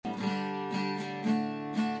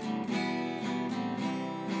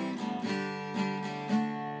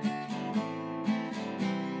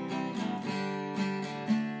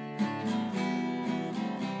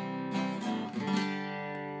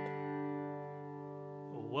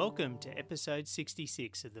Welcome to episode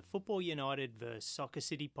 66 of the Football United vs Soccer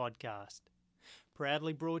City podcast.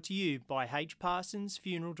 Proudly brought to you by H. Parsons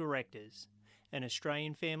Funeral Directors, an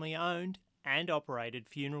Australian family-owned and operated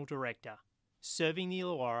funeral director, serving the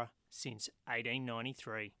Illawarra since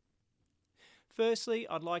 1893. Firstly,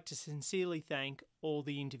 I'd like to sincerely thank all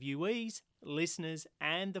the interviewees, listeners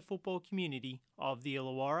and the football community of the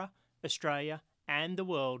Illawarra, Australia and the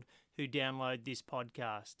world who download this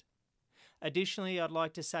podcast. Additionally, I'd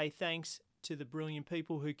like to say thanks to the brilliant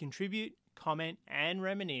people who contribute, comment and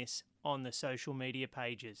reminisce on the social media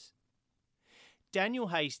pages. Daniel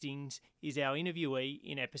Hastings is our interviewee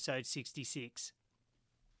in episode 66.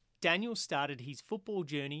 Daniel started his football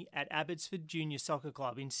journey at Abbotsford Junior Soccer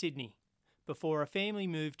Club in Sydney, before a family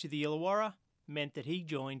move to the Illawarra meant that he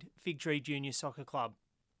joined Fig Tree Junior Soccer Club.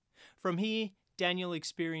 From here, Daniel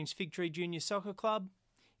experienced Fig Tree Junior Soccer Club,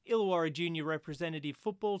 Illawarra Junior representative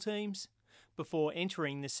football teams, before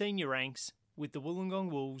entering the senior ranks with the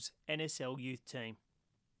Wollongong Wolves NSL youth team.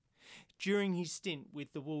 During his stint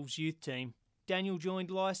with the Wolves youth team, Daniel joined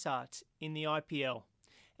Lysarts in the IPL,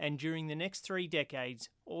 and during the next 3 decades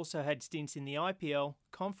also had stints in the IPL,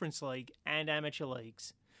 Conference League and Amateur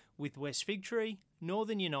Leagues, with West Fig Tree,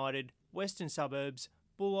 Northern United, Western Suburbs,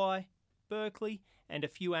 Bulli, Berkeley and a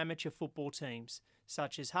few amateur football teams,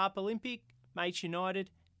 such as Harp Olympic, Mates United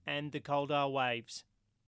and the Coaldale Waves.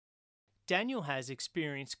 Daniel has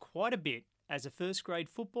experienced quite a bit as a first grade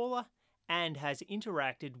footballer and has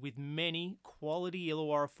interacted with many quality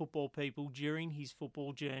Illawarra football people during his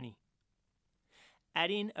football journey.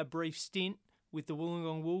 Add in a brief stint with the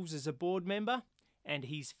Wollongong Wolves as a board member and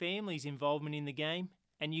his family's involvement in the game,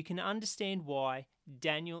 and you can understand why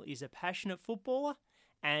Daniel is a passionate footballer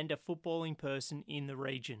and a footballing person in the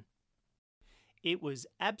region. It was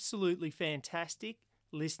absolutely fantastic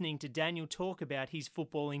listening to Daniel talk about his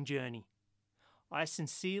footballing journey. I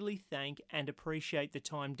sincerely thank and appreciate the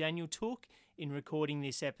time Daniel took in recording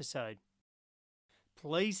this episode.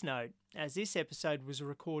 Please note, as this episode was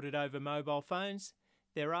recorded over mobile phones,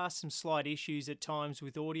 there are some slight issues at times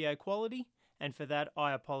with audio quality, and for that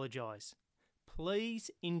I apologise.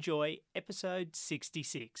 Please enjoy episode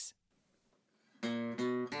 66.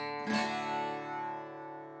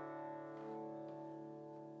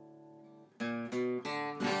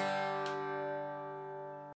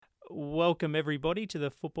 Welcome everybody to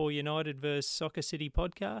the Football United vs Soccer City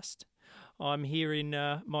podcast. I'm here in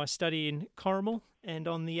my study in Corrimal, and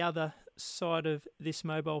on the other side of this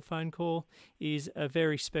mobile phone call is a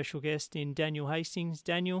very special guest in Daniel Hastings.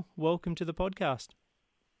 Daniel, welcome to the podcast.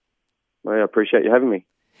 Well, I appreciate you having me.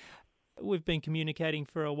 We've been communicating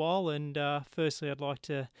for a while, and firstly I'd like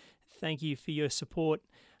to thank you for your support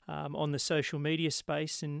on the social media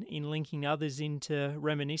space and in linking others into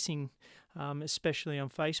reminiscing, especially on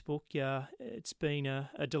Facebook. It's been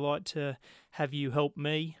a delight to have you help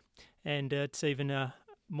me, and it's even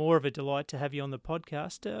more of a delight to have you on the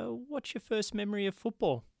podcast. What's your first memory of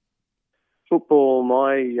football? Football,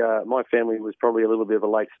 my family was probably a little bit of a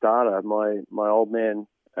late starter. My old man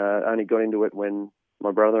only got into it when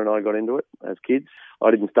my brother and I got into it as kids.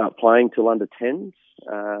 I didn't start playing till under 10s.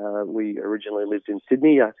 We originally lived in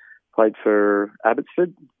Sydney. I played for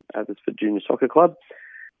Abbotsford Junior Soccer Club.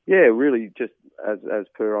 Yeah, really just as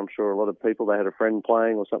per, I'm sure, a lot of people, they had a friend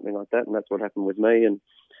playing or something like that, and that's what happened with me. And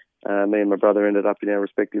me and my brother ended up in our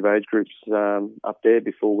respective age groups up there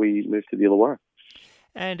before we moved to the Illawarra.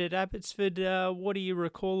 And at Abbotsford, what do you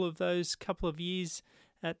recall of those couple of years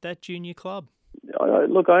at that junior club?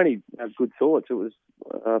 Look, I only have good thoughts. It was,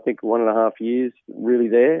 I think, 1.5 years really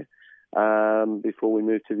there before we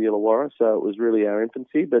moved to the Illawarra. So it was really our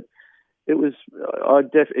infancy, but it was.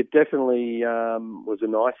 It definitely was a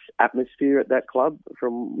nice atmosphere at that club.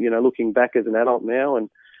 From looking back as an adult now, and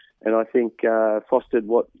I think fostered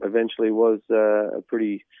what eventually was a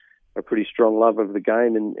pretty strong love of the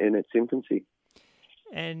game in its infancy.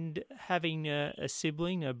 And having a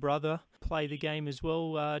sibling, a brother, play the game as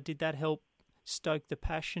well, did that help stoke the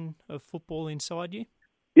passion of football inside you?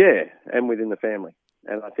 Yeah, and within the family.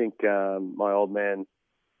 And I think my old man,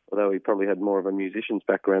 although he probably had more of a musician's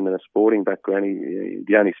background than a sporting background,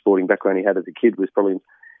 the only sporting background he had as a kid was probably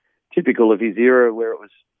typical of his era, where it was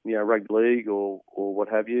rugby league or what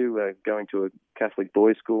have you, going to a Catholic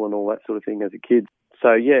boys' school and all that sort of thing as a kid.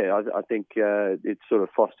 So yeah, I think it sort of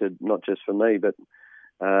fostered not just for me, but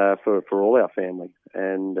for all our family,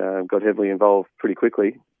 and got heavily involved pretty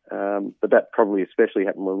quickly. But that probably especially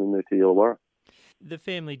happened when we moved to the Illawarra. The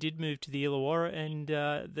family did move to the Illawarra, and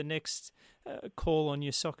the next call on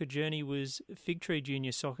your soccer journey was Fig Tree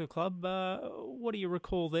Junior Soccer Club. What do you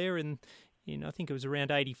recall there? And I think it was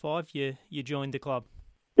around 85 you joined the club.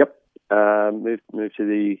 Yep, moved to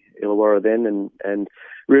the Illawarra then, and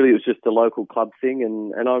really it was just a local club thing.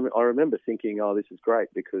 And I remember thinking, oh, this is great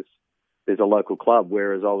because there's a local club,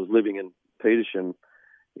 whereas I was living in Petersham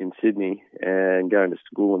in Sydney and going to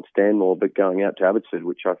school in Stanmore, but going out to Abbotsford,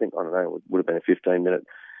 which I think, I don't know, would have been a 15-minute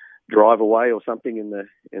drive away or something in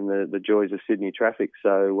the joys of Sydney traffic.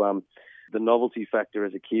 So the novelty factor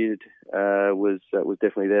as a kid was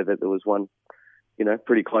definitely there, that there was one,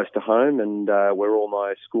 pretty close to home, and where all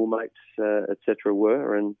my schoolmates, etc.,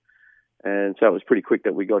 were, and so it was pretty quick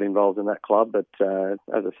that we got involved in that club. But as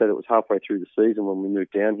I said, it was halfway through the season when we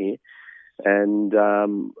moved down here, and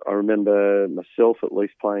I remember myself at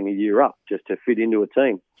least playing a year up just to fit into a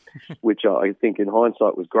team, which I think in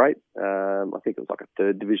hindsight was great. I think it was like a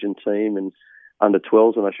third division team and under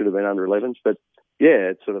 12s, and I should have been under 11s, but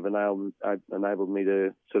yeah, it sort of enabled me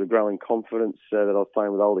to sort of grow in confidence that I was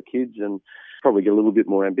playing with older kids, and probably get a little bit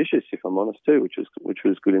more ambitious, if I'm honest, too, which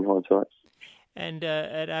was good in hindsight. And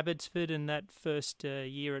at Abbotsford and that first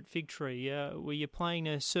year at Fig Tree, were you playing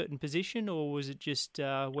a certain position, or was it just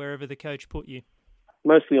wherever the coach put you?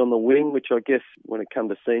 Mostly on the wing, which I guess when it came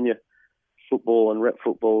to senior football and rep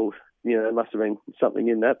football, there must have been something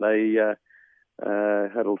in that. They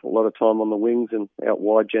had a lot of time on the wings and out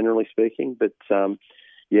wide, generally speaking. But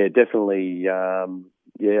definitely,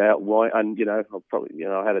 out wide. And I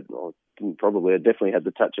definitely had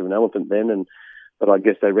the touch of an elephant then, but I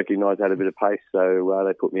guess they recognised I had a bit of pace, so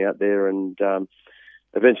they put me out there, and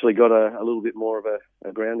eventually got a little bit more of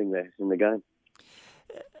a grounding there in the game.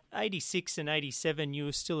 86 and 87, you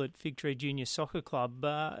were still at Fig Tree Junior Soccer Club.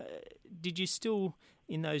 Did you still,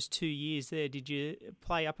 in those 2 years there, did you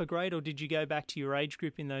play up a grade, or did you go back to your age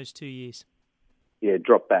group in those 2 years? Yeah,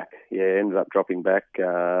 dropped back. Yeah, ended up dropping back.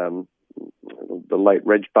 The late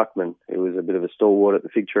Reg Buckman, who was a bit of a stalwart at the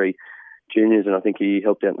Fig Tree Juniors, and I think he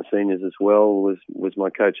helped out in the seniors as well, was my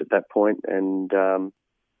coach at that point. And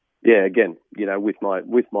again, with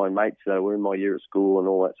my mates that were in my year at school and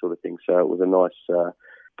all that sort of thing. So it was a nice,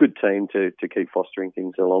 good team to keep fostering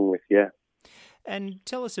things along with. Yeah. And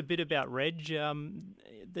tell us a bit about Reg.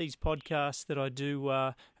 These podcasts that I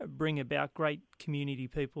do bring about great community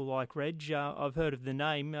people like Reg. I've heard of the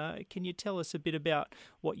name. Can you tell us a bit about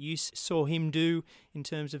what you saw him do in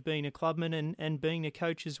terms of being a clubman and being a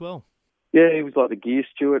coach as well? Yeah, he was like the gear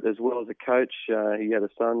steward as well as a coach. He had a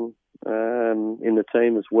son in the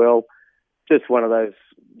team as well. Just one of those,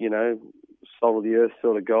 salt of the earth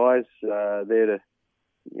sort of guys there to,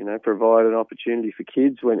 provide an opportunity for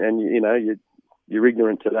kids you're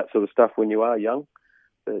ignorant to that sort of stuff when you are young.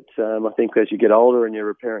 But I think as you get older and you're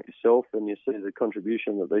a parent yourself and you see the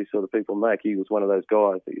contribution that these sort of people make, he was one of those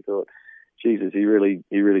guys that you thought, Jesus, he really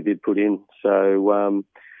did put in. So,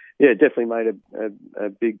 definitely made a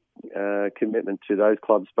big commitment to those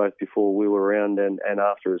clubs both before we were around and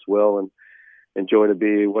after as well, and enjoy to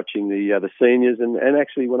be watching the seniors. And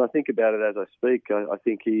actually, when I think about it as I speak, I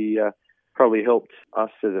think he probably helped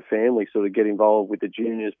us as a family sort of get involved with the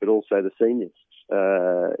juniors, but also the seniors.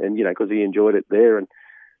 Because he enjoyed it there. And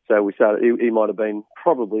so we started, he might have been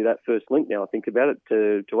probably that first link, now I think about it,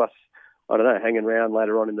 to us, I don't know, hanging around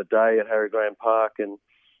later on in the day at Harry Graham Park and,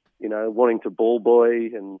 wanting to ball boy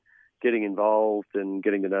and getting involved and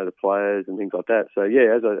getting to know the players and things like that. So,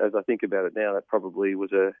 yeah, as I think about it now, that probably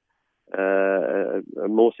was a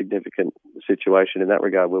more significant situation in that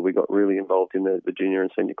regard, where we got really involved in the junior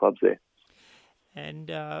and senior clubs there.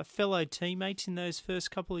 And fellow teammates in those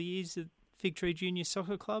first couple of years at Fig Tree Junior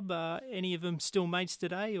Soccer Club, any of them still mates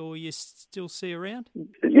today, or you still see around?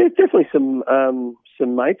 Yeah, definitely some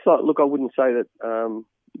mates. Look, I wouldn't say that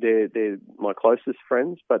they're my closest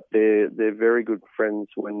friends, but they're very good friends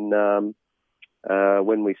when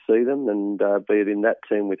we see them, and be it in that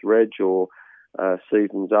team with Reg or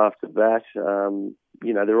seasons after that.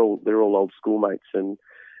 They're all old schoolmates, and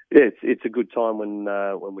yeah, it's a good time when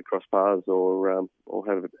we cross paths or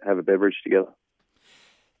have a beverage together.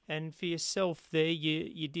 And for yourself there,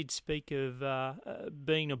 you did speak of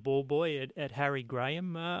being a ball boy at Harry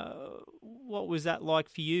Graham. What was that like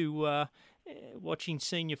for you, watching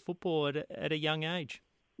senior football at a young age?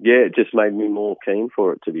 Yeah, it just made me more keen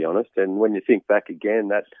for it, to be honest. And when you think back again,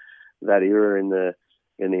 that era in the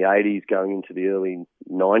 80s going into the early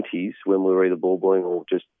 90s, when we were either ball boying or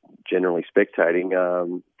just generally spectating,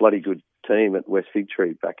 bloody good team at West Fig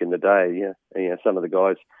Tree back in the day. Yeah, some of the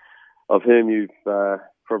guys of whom you've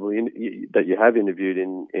probably that you have interviewed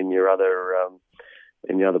in your other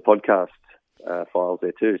podcast files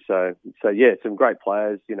there too. So yeah, some great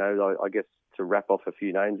players. I guess to wrap off a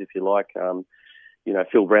few names if you like.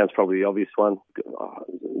 Phil Brown's probably the obvious one.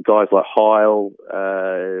 Guys like Heil,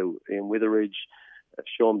 Ian Witheridge,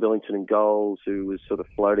 Sean Billington in goals, who was sort of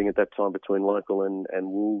floating at that time between local and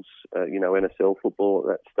Wolves, NSL football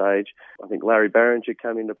at that stage. I think Larry Barringer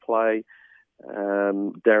came into play.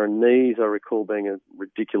 Darren Nees, I recall being a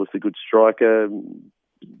ridiculously good striker.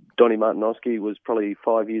 Donny Martinovski was probably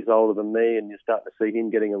 5 years older than me, and you're starting to see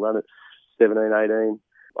him getting a run at 17, 18.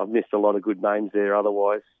 I've missed a lot of good names there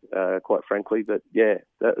otherwise, quite frankly. But yeah,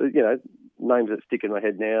 names that stick in my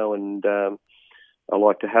head now, and I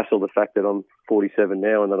like to hassle the fact that I'm 47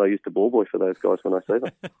 now and that I used to ball boy for those guys when I see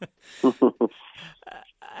them.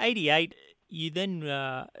 88, you then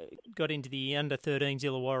got into the under-13s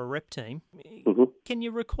Illawarra rep team. Mm-hmm. Can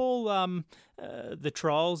you recall the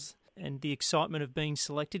trials and the excitement of being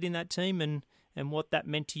selected in that team and what that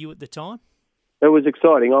meant to you at the time? It was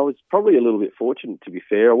exciting. I was probably a little bit fortunate, to be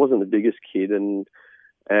fair. I wasn't the biggest kid and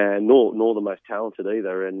nor the most talented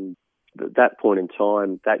either. And at that point in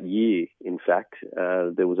time, that year, in fact,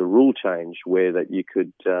 there was a rule change where that you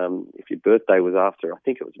could, if your birthday was after, I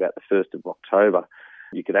think it was about the 1st of October,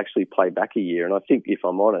 you could actually play back a year. And I think, if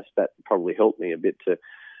I'm honest, that probably helped me a bit to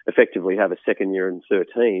effectively have a second year in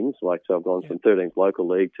 13s. So I've gone from 13s local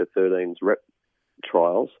league to 13s rep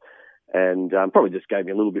trials. And probably just gave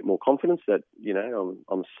me a little bit more confidence that,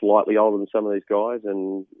 I'm slightly older than some of these guys,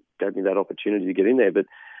 and gave me that opportunity to get in there. But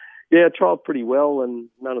yeah, I trialled pretty well, and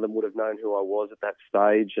none of them would have known who I was at that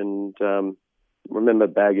stage. And remember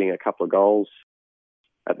bagging a couple of goals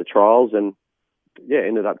at the trials, and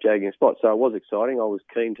ended up jagging a spot. So it was exciting. I was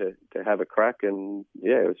keen to have a crack, and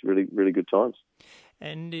it was really, really good times.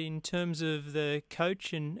 And in terms of the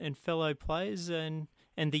coach and fellow players and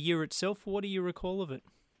the year itself, what do you recall of it?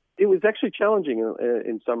 It was actually challenging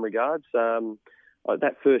in some regards.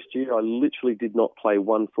 That first year, I literally did not play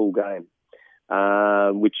one full game,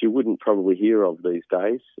 which you wouldn't probably hear of these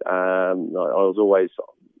days. I was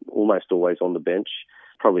almost always on the bench.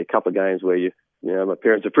 Probably a couple of games where my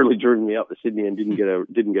parents have probably driven me up to Sydney and didn't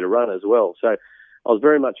get a run as well. So I was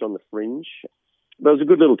very much on the fringe. But it was a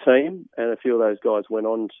good little team, and a few of those guys went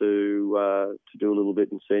on to do a little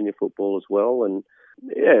bit in senior football as well. And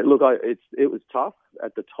yeah, look, it was tough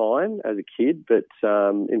at the time as a kid, but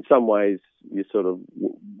in some ways you sort of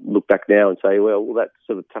look back now and say, well, that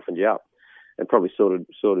sort of toughened you up and probably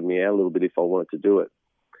sorted me out a little bit if I wanted to do it.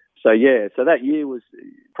 So that year was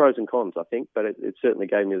pros and cons, I think, but it certainly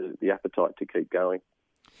gave me the appetite to keep going.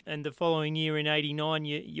 And the following year in 89,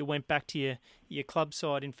 you went back to your club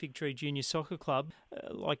side in Fig Tree Junior Soccer Club.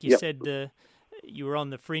 Like you said, you were on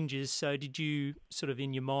the fringes, so did you sort of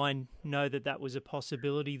in your mind know that was a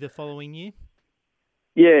possibility the following year?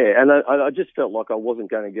 Yeah, and I just felt like I wasn't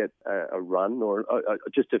going to get a run or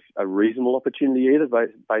just a reasonable opportunity either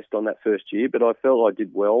based on that first year, but I felt I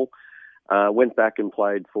did well. Went back and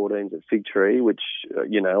played 14s at Fig Tree, which,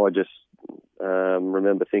 I just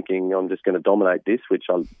remember thinking I'm just going to dominate this, which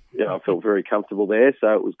I felt very comfortable there,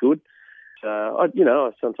 so it was good.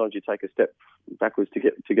 Sometimes you take a step backwards to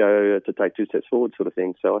take two steps forward, sort of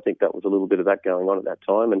thing. So I think that was a little bit of that going on at that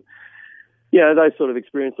time, and those sort of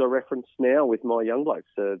experiences I reference now with my young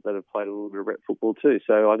blokes that have played a little bit of rep football too.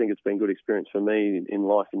 So I think it's been good experience for me in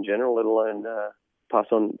life in general, let alone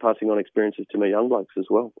passing on experiences to my young blokes as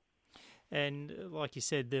well. And like you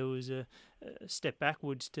said, there was a step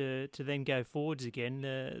backwards to then go forwards again.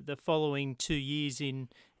 The following 2 years in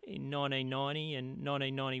 1990 and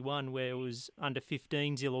 1991, where it was under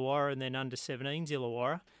 15s Illawarra and then under 17s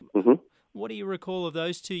Illawarra. Mm-hmm. What do you recall of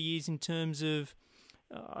those 2 years in terms of,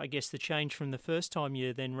 I guess, the change from the first time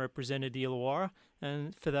you then represented the Illawarra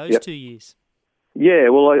and for those 2 years? Yeah,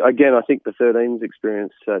 well, again, I think the 13s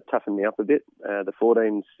experience toughened me up a bit. The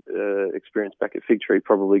 14s experience back at Fig Tree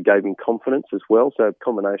probably gave me confidence as well. So a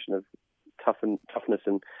combination of toughness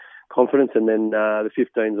and confidence. And then the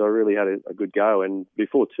 15s, I really had a good go. And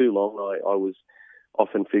before too long, I was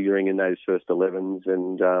often figuring in those first 11s.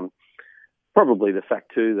 And probably the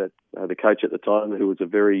fact, too, that the coach at the time, who was a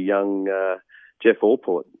very young Jeff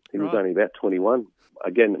Allport, he was only about 21.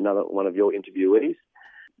 Again, another one of your interviewees.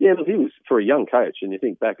 Yeah, look, he was, for a young coach, and you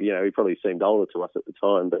think back, he probably seemed older to us at the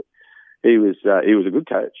time, but he was a good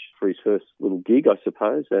coach for his first little gig, I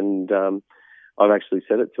suppose. And I've actually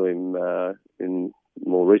said it to him in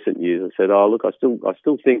more recent years. I said, look, I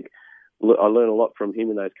still think I learned a lot from him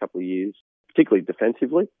in those couple of years, particularly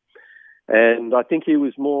defensively. And I think he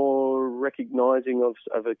was more recognising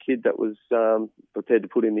of a kid that was prepared to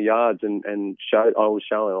put in the yards and I was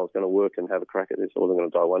showing I was going to work and have a crack at this. I wasn't going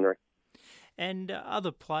to die wondering. And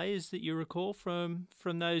other players that you recall from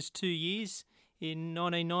those 2 years in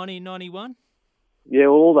 1990 and 91? Yeah,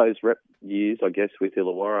 well, all those rep years, I guess, with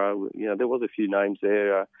Illawarra, there was a few names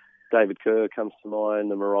there. David Kerr comes to mind,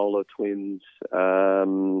 the Marola twins.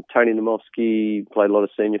 Tony Namofsky played a lot of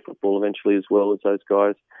senior football eventually as well as those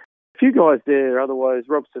guys. A few guys there, otherwise,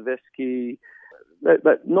 Rob Savesky.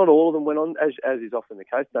 But not all of them went on, as is often the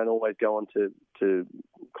case, don't always go on to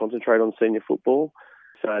concentrate on senior football.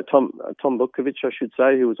 So Tom Butkovich, I should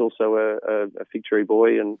say, who was also a Fig-Tree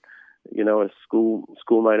boy and, a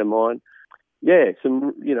schoolmate of mine. Yeah,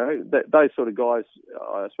 those sort of guys,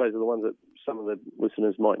 I suppose, are the ones that some of the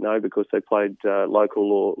listeners might know because they played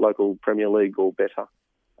local Premier League or better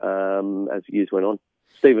as years went on.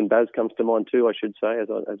 Stephen Baz comes to mind too, I should say,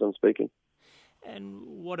 as I'm speaking. And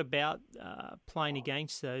what about playing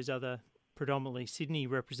against those other predominantly Sydney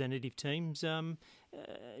representative teams?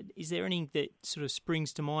 Is there anything that sort of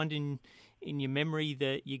springs to mind in your memory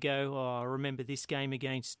that you go, I remember this game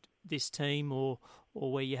against this team, or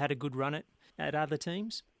where you had a good run at other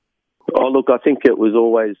teams? Oh, look, I think it was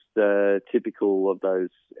always typical of those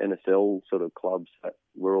NSL sort of clubs that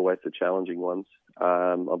were always the challenging ones.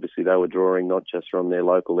 Obviously, they were drawing not just from their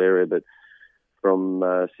local area, but from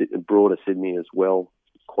broader Sydney as well,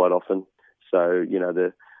 quite often. So,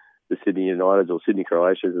 the Sydney Uniteds, or Sydney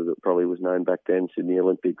Croatians, as it probably was known back then, Sydney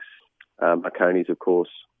Olympics, Marconis, of course,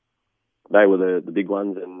 they were the big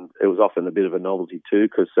ones, and it was often a bit of a novelty too,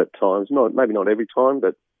 because at times, maybe not every time,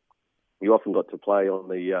 but you often got to play on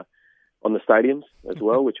the stadiums as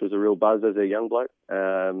well, which was a real buzz as a young bloke.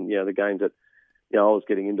 The games that I was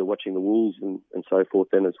getting into watching the Wolves and so forth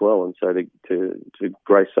then as well, and so to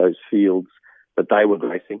grace those fields that they were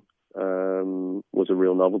gracing was a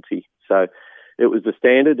real novelty. So it was the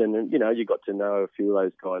standard, and you got to know a few of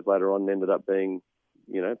those guys later on, and ended up being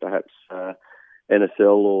perhaps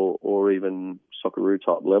NSL or even Socceroo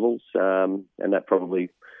type levels, and that probably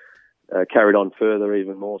carried on further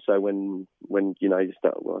even more so when you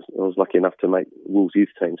start. Well, I was lucky enough to make Wolves youth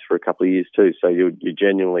teams for a couple of years too, so you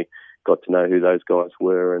genuinely got to know who those guys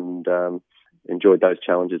were and enjoyed those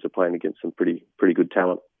challenges of playing against some pretty good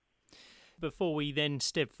talent. Before we then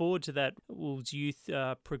step forward to that Wolves youth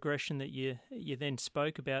progression that you then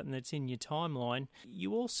spoke about and that's in your timeline,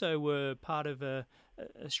 you also were part of a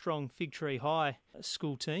strong Fig-Tree High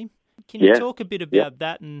school team. Can you talk a bit about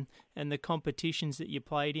that and the competitions that you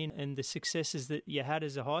played in and the successes that you had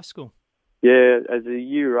as a high school? Yeah, as a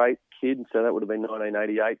Year 8 kid, so that would have been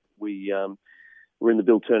 1988, we were in the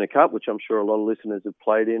Bill Turner Cup, which I'm sure a lot of listeners have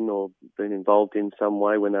played in or been involved in some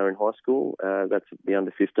way when they were in high school. That's the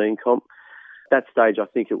under-15 comp. At that stage, I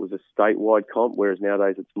think it was a statewide comp, whereas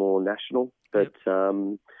nowadays it's more national. But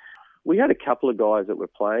we had a couple of guys that were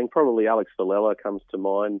playing. Probably Alex Villela comes to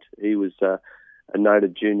mind. He was a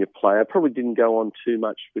noted junior player. Probably didn't go on too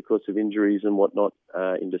much because of injuries and whatnot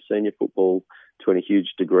into senior football to any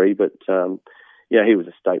huge degree. But, he was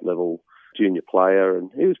a state-level junior player,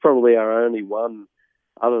 and he was probably our only one,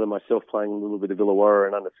 other than myself playing a little bit of Illawarra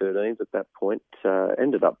and under-13s at that point,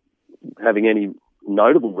 ended up having any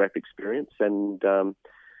notable rep experience. And,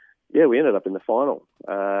 we ended up in the final.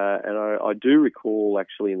 And I do recall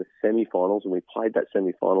actually in the semi-finals, and we played that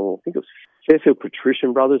semi-final, I think it was Fairfield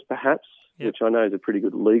Patrician Brothers perhaps, which I know is a pretty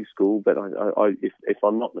good league school, but if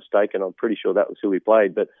I'm not mistaken, I'm pretty sure that was who we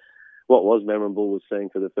played. But what was memorable was seeing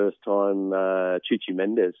for the first time Chichi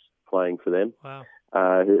Mendez playing for them. Wow.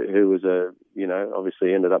 Who was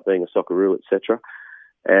obviously ended up being a Socceroo, etc.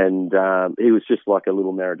 And he was just like a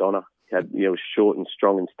little Maradona. He was short and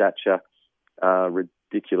strong in stature,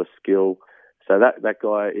 ridiculous skill. So that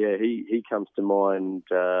guy, he comes to mind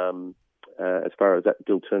as far as that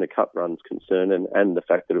Bill Turner Cup run's concerned, and the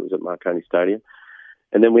fact that it was at Marconi Stadium.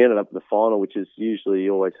 And then we ended up in the final, which is usually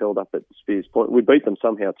always held up at Spears Point. We beat them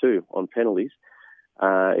somehow too on penalties,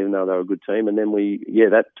 even though they were a good team. And then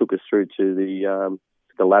that took us through to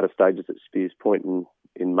the latter stages at Spears Point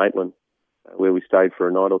in Maitland, where we stayed for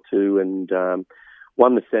a night or two and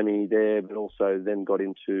won the semi there, but also then got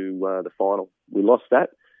into the final. We lost that,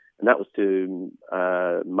 and that was to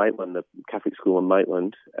Maitland, the Catholic school in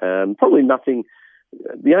Maitland. Probably nothing.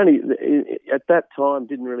 At that time,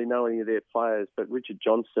 didn't really know any of their players, but Richard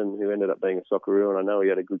Johnson, who ended up being a Socceroo, and I know he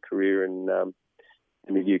had a good career in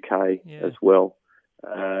the UK as well.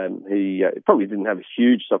 He probably didn't have a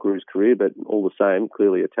huge Socceroos career, but all the same,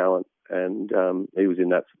 clearly a talent. And he was in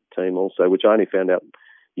that team also, which I only found out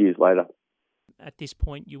years later. At this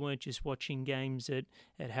point, you weren't just watching games at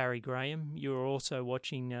Harry Graham. You were also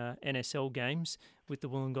watching NSL games with the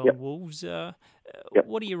Wollongong Wolves.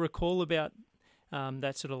 What do you recall about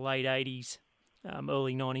that sort of late 80s,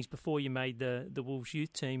 early 90s, before you made the Wolves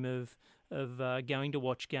youth team of going to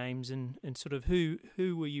watch games and sort of who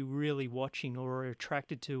were you really watching or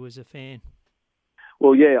attracted to as a fan?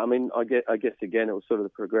 Well, I mean, I guess again, it was sort of the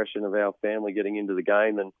progression of our family getting into the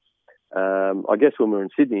game, and I guess when we were in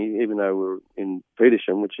Sydney, even though we were in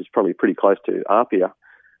Petersham, which is probably pretty close to Apia,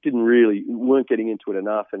 weren't getting into it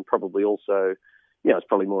enough, and probably also, it's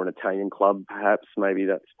probably more an Italian club, perhaps. Maybe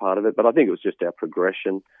that's part of it. But I think it was just our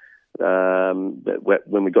progression. That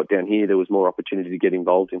when we got down here, there was more opportunity to get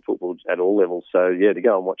involved in football at all levels. So yeah, to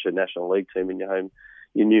go and watch a National League team in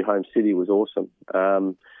your new home city was awesome.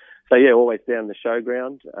 So yeah, always down the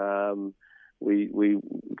showground.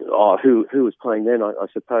 Who was playing then? I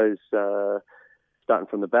suppose starting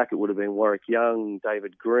from the back, it would have been Warwick Young,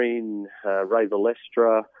 David Green, Ray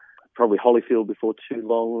Valestra, probably Holyfield before too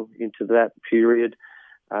long into that period.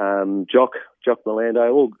 Jock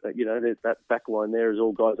Milando, all that back line there is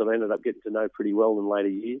all guys I've ended up getting to know pretty well in later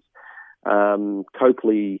years.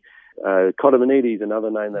 Coakley, Cotomanides,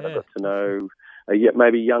 another name that I got to know.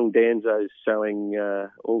 Maybe young Danzo's showing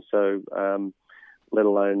also, let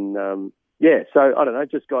alone. So I don't know,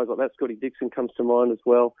 just guys like that. Scotty Dixon comes to mind as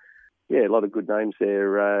well. Yeah, a lot of good names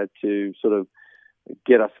there to sort of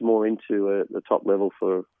get us more into the top level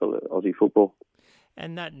for Aussie football.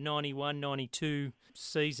 And that 91-92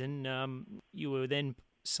 season, you were then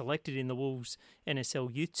selected in the Wolves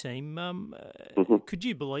NSL youth team. Could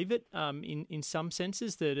you believe it, in some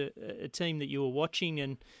senses, that a team that you were watching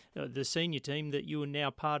and the senior team, that you were now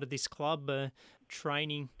part of this club,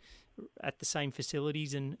 training at the same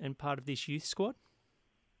facilities and part of this youth squad?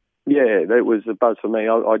 Yeah, that was a buzz for me.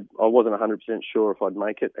 I wasn't 100% sure if I'd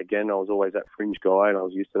make it. Again, I was always that fringe guy and I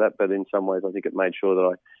was used to that, but in some ways I think it made sure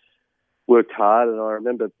that I worked hard. And I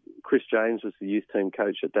remember Chris James was the youth team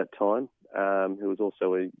coach at that time, who was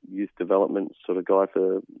also a youth development sort of guy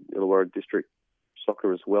for Illawarra District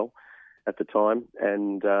Soccer as well at the time.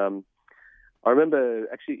 And I remember,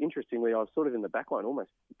 actually, interestingly, I was sort of in the back line,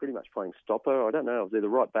 almost pretty much playing stopper. I don't know, I was either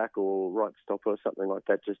right back or right stopper or something like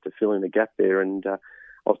that, just to fill in the gap there. And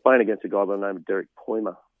I was playing against a guy by the name of Derek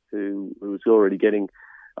Poymer, who was already getting,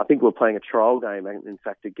 I think we were playing a trial game, in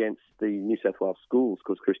fact, against the New South Wales schools,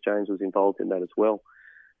 because Chris James was involved in that as well.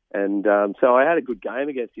 And so I had a good game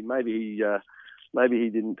against him. Maybe he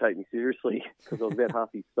didn't take me seriously because I was about half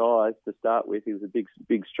his size to start with. He was a big,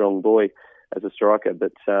 strong boy as a striker,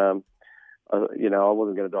 but I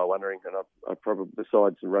wasn't going to die wondering. And I probably,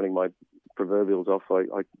 besides running my proverbials off,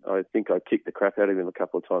 I think I kicked the crap out of him a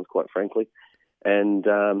couple of times, quite frankly. And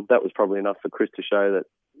that was probably enough for Chris to show that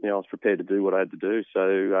I was prepared to do what I had to do.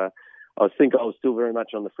 So I think I was still very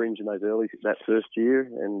much on the fringe in that first year,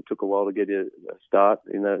 and took a while to get a start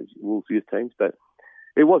in those Wolves youth teams. But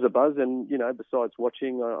it was a buzz, and besides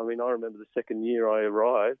watching, I remember the second year I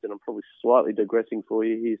arrived, and I'm probably slightly digressing for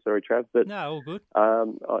you here, sorry, Trav, but no, all good.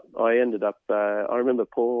 I ended up. I remember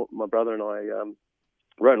Paul, my brother, and I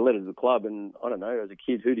wrote a letter to the club, and I don't know, as a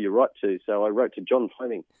kid, who do you write to? So I wrote to John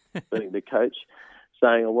Fleming, being the coach,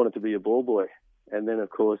 saying I wanted to be a ball boy. And then, of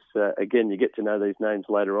course, again, you get to know these names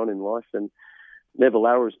later on in life. And Neville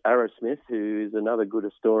Arrowsmith, who is another good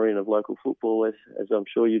historian of local football, as I'm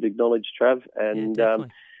sure you'd acknowledge, Trav. And not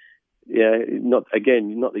that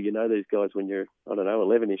you know these guys when you're,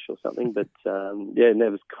 11-ish or something, but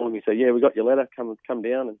Neville's calling me, say, we got your letter, come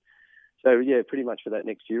down. And so, pretty much for that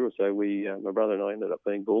next year or so, my brother and I ended up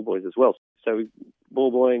being ball boys as well. So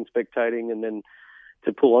ball boying, spectating, and then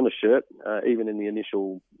to pull on a shirt, even in the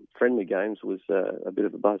initial friendly games, was a bit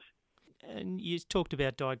of a buzz. And you talked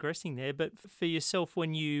about digressing there, but for yourself,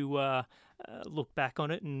 when you look back on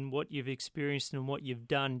it and what you've experienced and what you've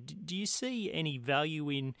done, do you see any value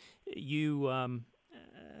in you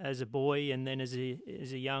as a boy and then as a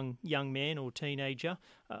young man or teenager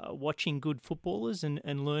watching good footballers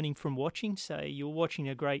and learning from watching? Say you were watching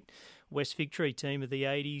a great West Victory team of the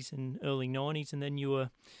 80s and early 90s, and then you were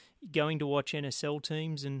going to watch NSL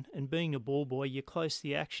teams and being a ball boy, you're close to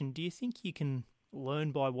the action. Do you think you can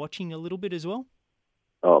learn by watching a little bit as well?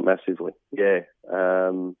 Oh, massively, yeah.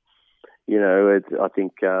 I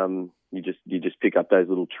think you just pick up those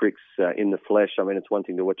little tricks in the flesh. I mean, it's one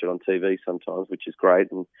thing to watch it on TV sometimes, which is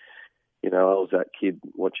great, and I was that kid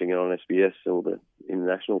watching it on SBS, all the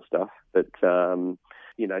international stuff. But to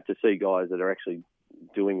see guys that are actually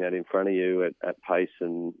doing that in front of you at pace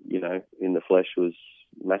and in the flesh was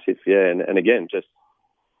massive, yeah. And again, just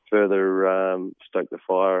further stoke the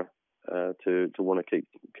fire to want to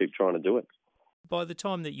keep trying to do it. By the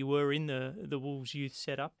time that you were in the Wolves youth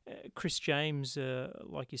setup, Chris James,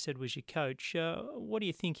 like you said, was your coach. What do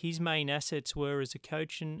you think his main assets were as a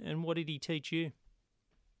coach, and what did he teach you?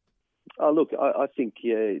 Oh, look, I think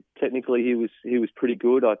technically he was pretty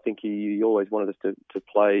good. I think he always wanted us to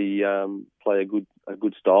play a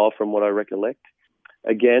good style, from what I recollect.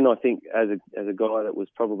 Again, I think as a guy that was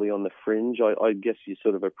probably on the fringe, I guess you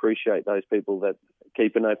sort of appreciate those people that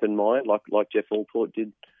keep an open mind, like Jeff Allport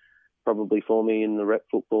did probably for me in the rep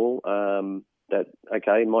football. That,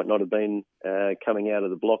 okay, might not have been coming out of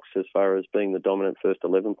the blocks as far as being the dominant first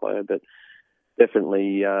 11 player, but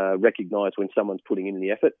definitely recognise when someone's putting in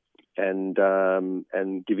the effort and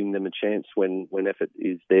giving them a chance when effort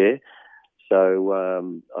is there.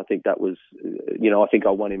 So I think that was, I think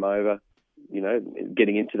I won him over,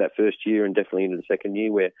 getting into that first year and definitely into the second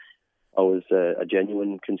year where I was a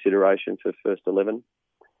genuine consideration for first 11.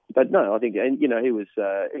 But no, I think, and he was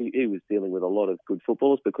dealing with a lot of good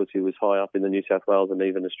footballers because he was high up in the New South Wales and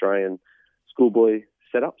even Australian schoolboy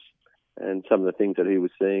setups, and some of the things that he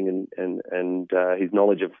was seeing and his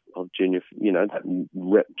knowledge of junior, that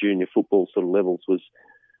rep junior football sort of levels was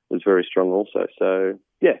very strong also. So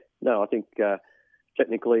yeah, no, I think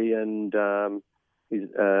technically and his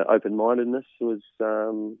open-mindedness was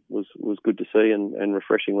good to see and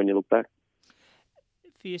refreshing when you look back.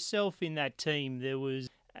 For yourself in that team, there was,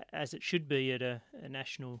 as it should be at a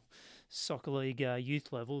National Soccer League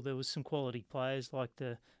youth level, there was some quality players like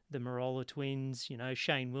the Marola twins,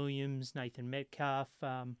 Shane Williams, Nathan Metcalf,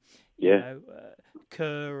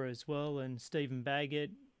 Kerr as well, and Stephen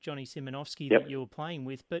Baggett, Johnny Simonovsky that you were playing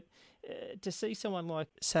with. But to see someone like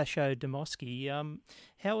Sasho Demoski,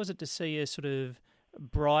 how was it to see a sort of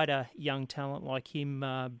brighter young talent like him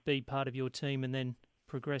be part of your team and then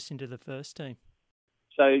progress into the first team?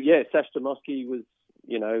 So, yeah, Sash Demoski was,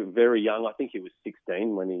 very young. I think he was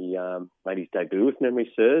 16 when he made his debut, if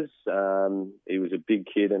memory serves. He was a big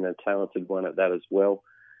kid and a talented one at that as well.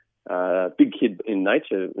 Big kid in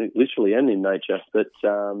nature, literally and in nature, but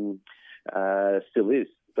still is.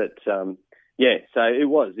 But, so it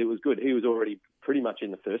was good. He was already pretty much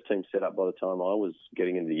in the first team set up by the time I was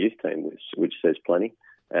getting into the youth team, which says plenty.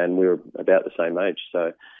 And we were about the same age.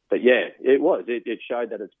 So, but yeah, it was. It showed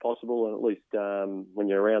that it's possible, and at least when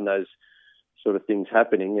you're around those sort of things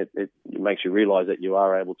happening, it makes you realise that you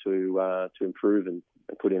are able to improve and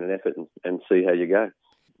put in an effort and see how you go.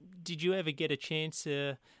 Did you ever get a chance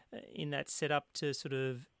in that setup to sort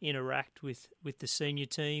of interact with the senior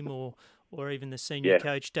team or even the senior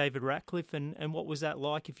coach, David Ratcliffe, and what was that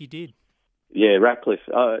like if you did? Yeah, Ratcliffe,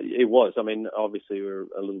 it was. I mean, obviously we were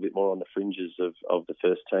a little bit more on the fringes of the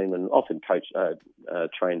first team and often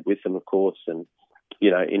trained with them, of course, and,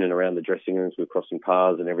 in and around the dressing rooms, we were crossing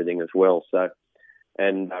paths and everything as well. So,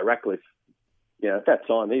 and Ratcliffe, at that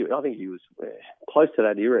time, I think he was close to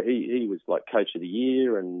that era. He was like coach of the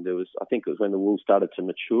year, and I think it was when the Wolves started to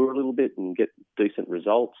mature a little bit and get decent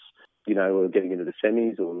results. We were getting into the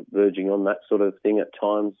semis or verging on that sort of thing at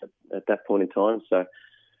times at that point in time. So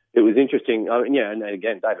it was interesting. And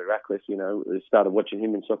again, David Ratcliffe, we started watching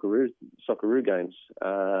him in Socceroo games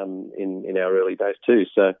in our early days too.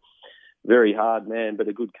 So very hard man, but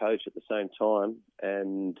a good coach at the same time.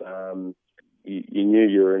 And you knew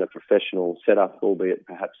you were in a professional setup, albeit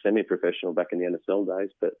perhaps semi-professional back in the NSL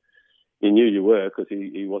days, but you knew you were because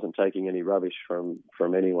he wasn't taking any rubbish from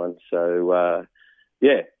anyone. So,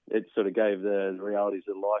 it sort of gave the realities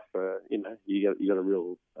of life. You got a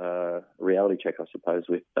real reality check, I suppose,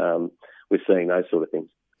 with seeing those sort of things.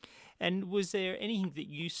 And was there anything that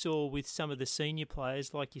you saw with some of the senior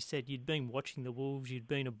players? Like you said, you'd been watching the Wolves, you'd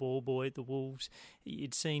been a ball boy at the Wolves,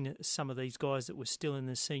 you'd seen some of these guys that were still in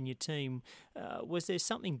the senior team. Was there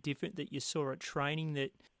something different that you saw at training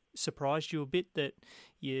that surprised you a bit that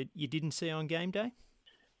you didn't see on game day?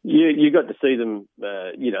 You got to see them,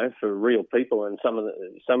 for real people, and some of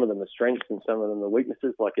them the strengths and some of them the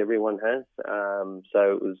weaknesses, like everyone has.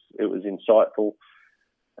 So it was insightful,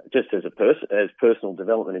 just as as personal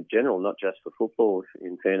development in general, not just for football,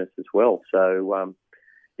 in fairness as well. So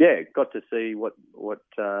got to see what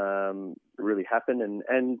really happened,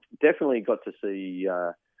 and definitely got to see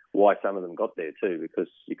why some of them got there too, because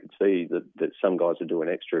you could see that some guys are doing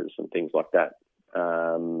extras and things like that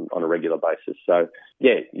on a regular basis. So,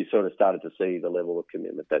 you sort of started to see the level of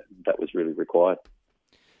commitment that was really required.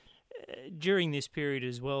 During this period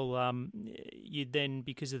as well, you then,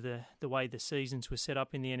 because of the way the seasons were set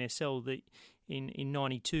up in the NSL, in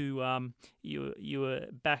 92, you were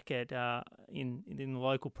back at in the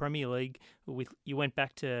local Premier League. You went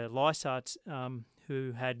back to Lysarts,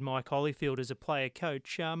 who had Mike Holyfield as a player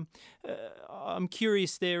coach. I'm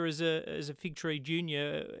curious there as a Fig Tree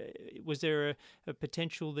junior, was there a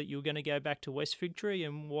potential that you were going to go back to West Fig Tree,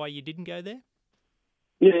 and why you didn't go there?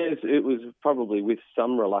 Yes, it was probably with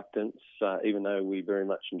some reluctance, even though we very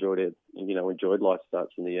much enjoyed it. Enjoyed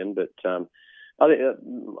Lysarts in the end. But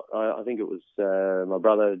I think it was my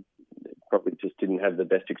brother probably just didn't have the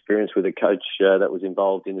best experience with a coach that was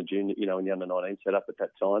involved in the junior, in the under-19 setup at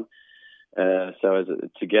that time. So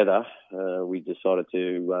together, we decided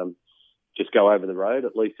to just go over the road.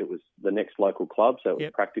 At least it was the next local club, so it was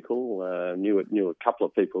Yep. practical. Knew a couple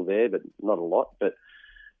of people there, but not a lot. But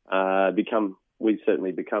we've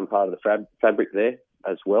certainly become part of the fabric there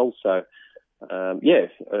as well. So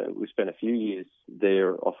we spent a few years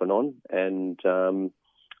there off and on, and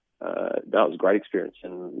that was a great experience.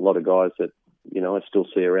 And a lot of guys that I still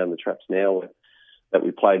see around the traps now that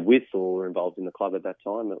we played with or were involved in the club at that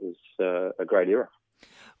time. It was a great era.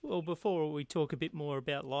 Well, before we talk a bit more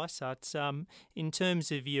about Lysarts, in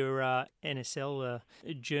terms of your NSL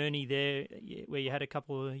journey there, where you had a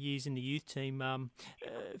couple of years in the youth team,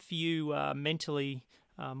 for you mentally,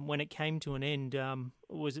 when it came to an end,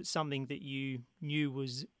 was it something that you knew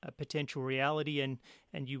was a potential reality and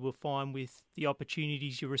you were fine with the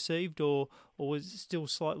opportunities you received, or was it still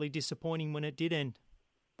slightly disappointing when it did end?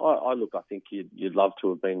 I think you'd love to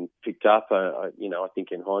have been picked up. I think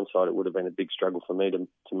in hindsight it would have been a big struggle for me to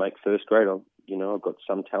make first grade. I've got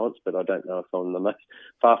some talents, but I don't know if I'm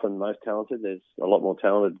far from the most talented. There's a lot more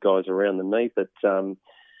talented guys around than me, but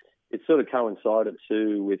it sort of coincided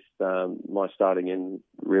too with my starting in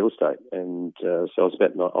real estate, and so I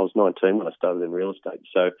was 19 when I started in real estate.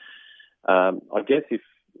 So I guess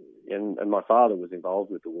and my father was involved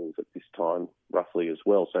with the Wolves at this time roughly as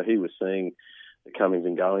well, so he was seeing the comings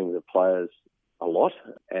and goings of players a lot,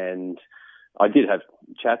 and I did have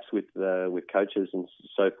chats with coaches and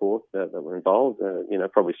so forth that were involved.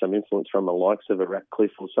 Probably some influence from the likes of a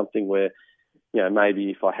Ratcliffe or something where, maybe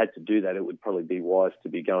if I had to do that, it would probably be wise to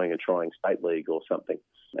be going and trying state league or something.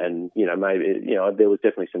 And maybe there was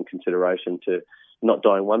definitely some consideration to not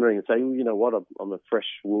die wondering and say, well, you know what, I'm a fresh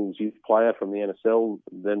Wolves youth player from the NSL,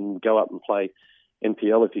 then go up and play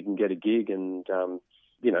NPL if you can get a gig and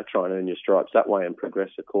try and earn your stripes that way and progress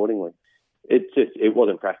accordingly. It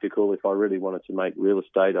wasn't practical. If I really wanted to make real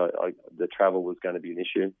estate, the travel was going to be an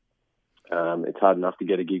issue. It's hard enough to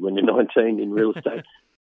get a gig when you're 19 in real estate.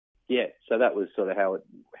 Yeah, so that was sort of how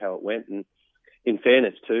it went. And in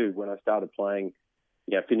fairness too, when I started playing,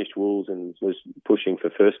 finished Wolves and was pushing for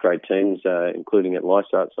first grade teams, including at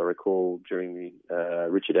Lysarts, I recall during the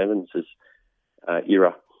Richard Evans's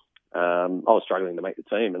era. I was struggling to make the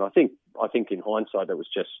team, and I think in hindsight that was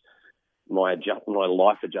just my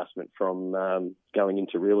life adjustment from going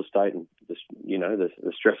into real estate and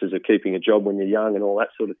the stresses of keeping a job when you're young and all that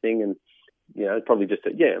sort of thing, and probably just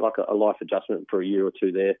a life adjustment for a year or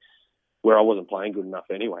two there, where I wasn't playing good enough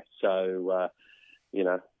anyway. So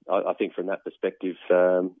I think from that perspective,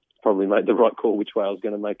 probably made the right call which way I was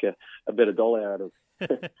going to make a better dollar out of.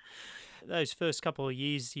 Those first couple of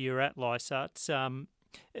years you're at Lysarts,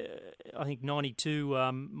 I think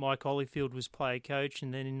 92, Mike Olyfield was player coach,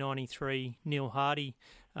 and then in 93, Neil Hardy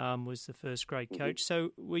was the first grade coach. Mm-hmm.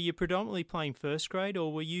 So were you predominantly playing first grade,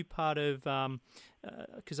 or were you part of,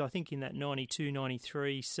 because I think in that 92,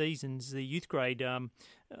 93 seasons, the youth grade,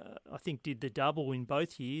 I think did the double in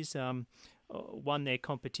both years, won their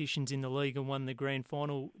competitions in the league and won the grand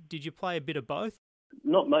final. Did you play a bit of both?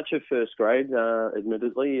 Not much of first grade,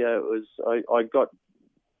 admittedly. I got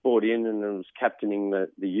brought in and I was captaining the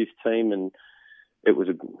youth team, and it was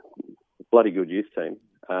a bloody good youth team,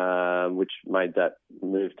 which made that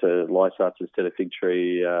move to Lysarts instead of Fig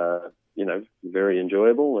Tree, very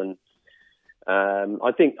enjoyable. And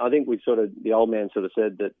I think we the old man sort of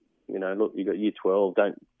said that, look, you got year 12,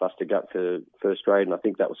 don't bust a gut for first grade, and I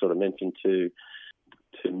think that was sort of mentioned to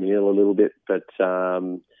Neil a little bit, but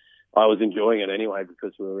I was enjoying it anyway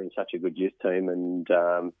because we were in such a good youth team, and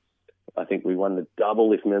I think we won the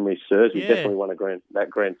double, if memory serves. We definitely won that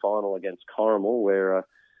grand final against Corrimal, where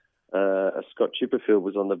a Scott Chipperfield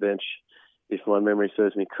was on the bench, if my memory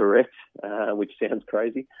serves me correct, which sounds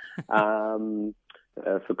crazy for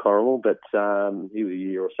Corrimal, but he was a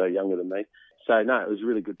year or so younger than me. So, no, it was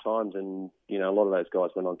really good times, and, a lot of those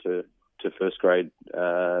guys went on to first grade,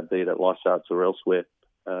 be it at Lysarts or elsewhere,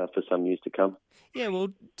 for some years to come. Yeah, well,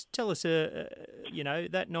 tell us,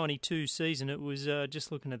 that 92 season, it was,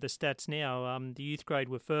 just looking at the stats now, the youth grade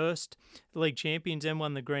were first, the league champions, and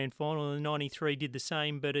won the grand final, and 93 did the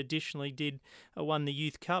same, but additionally won the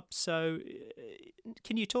youth cup. So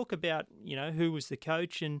can you talk about, who was the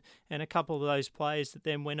coach and a couple of those players that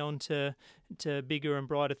then went on to bigger and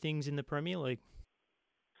brighter things in the Premier League?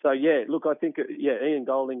 So, look, I think, Ian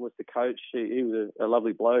Golding was the coach. He was a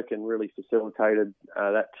lovely bloke and really facilitated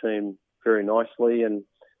that team very nicely. And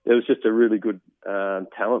there was just a really good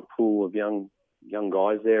talent pool of young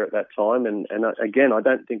guys there at that time. And again, I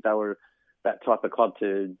don't think they were that type of club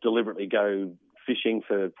to deliberately go fishing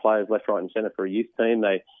for players left, right and centre for a youth team.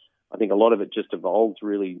 I think a lot of it just evolved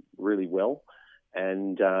really, really well.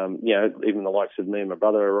 And, even the likes of me and my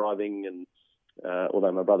brother arriving and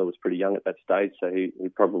although my brother was pretty young at that stage, so he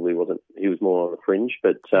probably wasn't. He was more on the fringe.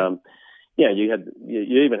 But you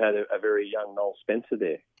even had a very young Noel Spencer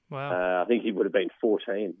there. Wow. I think he would have been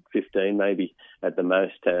 14, 15 maybe at the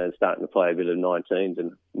most, starting to play a bit of 19s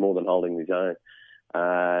and more than holding his own.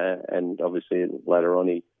 And obviously later on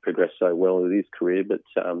he progressed so well with his career. But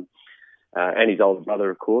and his older brother,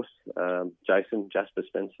 of course, Jasper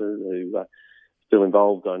Spencer, who still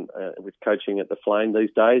involved with coaching at the Flame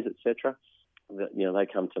these days, etc. They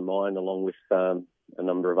come to mind, along with a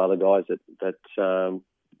number of other guys that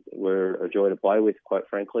were a joy to play with, quite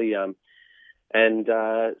frankly. I think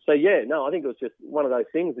it was just one of those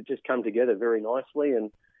things that just come together very nicely,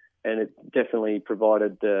 and it definitely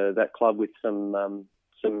provided that club with some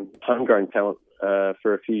homegrown talent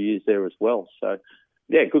for a few years there as well. So,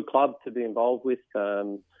 yeah, good club to be involved with,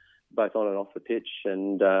 both on and off the pitch.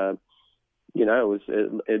 And, it was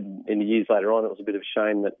in the years later on, it was a bit of a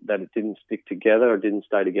shame that it didn't stick together or didn't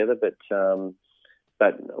stay together. But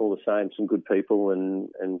all the same, some good people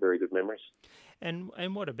and very good memories. And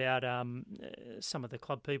what about some of the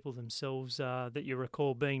club people themselves that you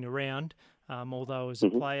recall being around? Although as a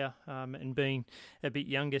player and being a bit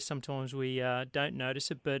younger, sometimes we don't notice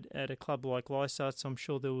it. But at a club like Lysarts, I'm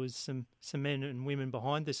sure there was some men and women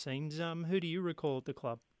behind the scenes. Who do you recall at the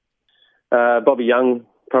club? Bobby Young,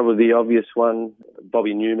 probably the obvious one.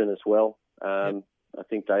 Bobby Newman as well. Yep. I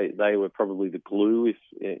think they were probably the glue,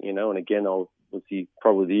 and again, I was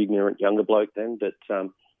probably the ignorant younger bloke then, but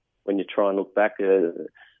when you try and look back, they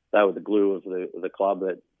were the glue of the club,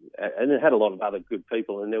 and it had a lot of other good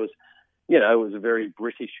people, and there was, it was a very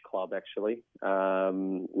British club actually,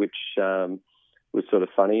 which was sort of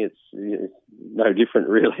funny. It's no different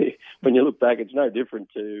really. When you look back, it's no different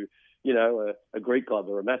to, a Greek club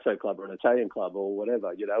or a Masso club or an Italian club or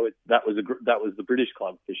whatever. That was the British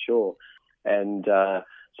club for sure. And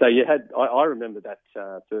so you had, I remember that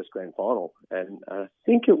first grand final, and I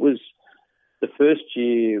think it was the first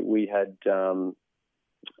year we had.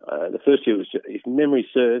 The first year was, if memory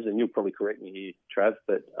serves, and you'll probably correct me here, Trav,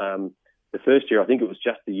 but the first year I think it was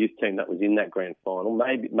just the youth team that was in that grand final.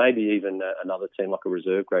 Maybe even another team like a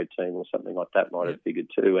reserve grade team or something like that might have figured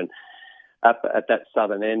too. And up at that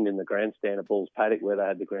southern end in the grandstand at Bulls Paddock where they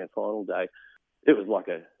had the grand final day, it was like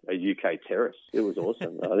a UK terrace. It was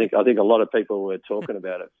awesome. I think a lot of people were talking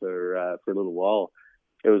about it for a little while.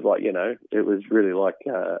 It was like, it was really like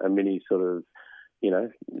a mini sort of,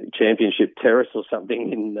 championship terrace or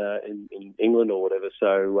something in England or whatever.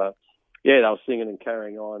 So, they were singing and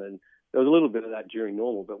carrying on, and there was a little bit of that during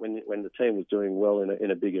normal, but when the team was doing well in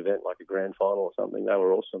a big event like a grand final or something, they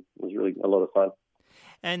were awesome. It was really a lot of fun.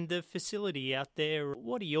 And the facility out there,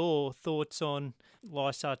 what are your thoughts on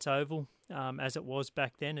Lysarts Oval as it was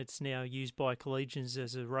back then? It's now used by collegians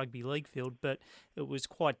as a rugby league field, but it was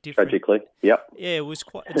quite different. Tragically, yep. Yeah, it's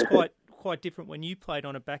quite different when you played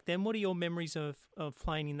on it back then. What are your memories of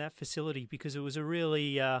playing in that facility? Because it was a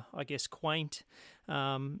really, quaint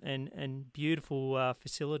and beautiful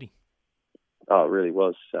facility. Oh, it really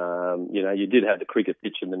was. You did have the cricket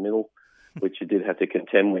pitch in the middle, which you did have to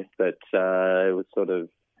contend with, but it was sort of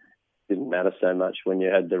didn't matter so much when you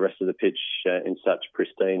had the rest of the pitch in such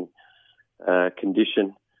pristine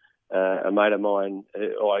condition. A mate of mine,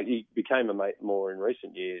 he became a mate more in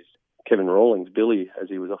recent years, Kevin Rawlings, Billy, as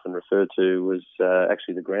he was often referred to, was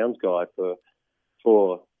actually the grounds guy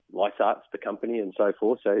for Lysarts, the company, and so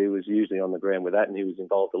forth. So he was usually on the ground with that, and he was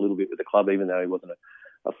involved a little bit with the club, even though he wasn't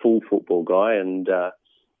a full football guy. And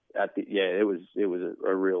it was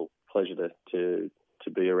a real pleasure to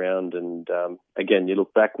be around. And again, you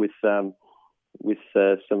look back with some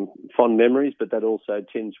fond memories, but that also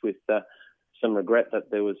tinged with some regret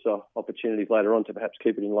that there was opportunities later on to perhaps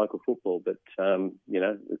keep it in local football. But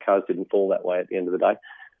the cards didn't fall that way at the end of the day.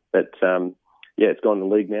 But it's gone to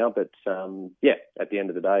league now. But at the end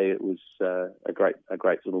of the day, it was a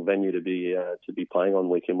great little venue to be playing on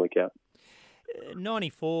week in, week out.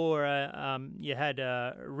 94, you had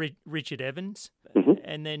Richard Evans,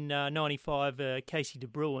 and then 95, Casey De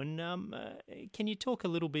Bruin. Can you talk a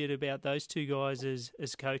little bit about those two guys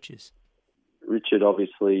as coaches? Richard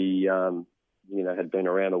obviously, had been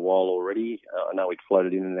around a while already. I know he'd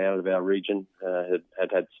floated in and out of our region,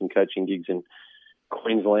 had some coaching gigs in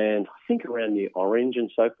Queensland, I think around the Orange and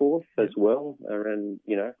so forth as well. Around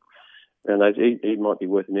those, he might be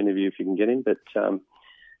worth an interview if you can get him, but.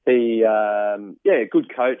 He,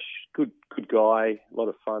 good coach, good guy, a lot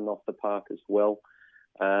of fun off the park as well.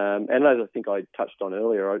 And as I think I touched on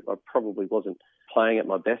earlier, I probably wasn't playing at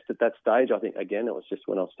my best at that stage. I think, again, it was just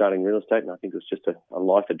when I was starting real estate, and I think it was just a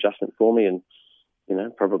life adjustment for me, and,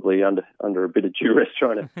 probably under a bit of duress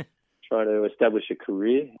trying to establish a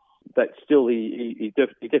career. But still, he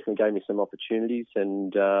definitely gave me some opportunities,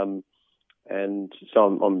 and so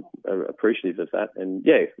I'm appreciative of that. And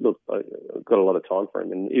yeah, look, I got a lot of time for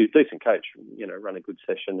him, and he was a decent coach. Run a good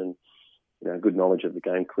session, and good knowledge of the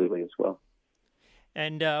game clearly as well.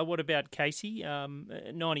 And what about Casey?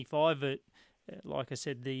 95 like I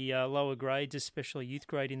said, the lower grades, especially youth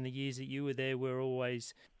grade in the years that you were there, were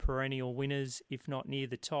always perennial winners, if not near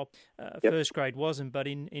the top. Yep. First grade wasn't, but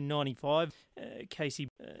in 95, Casey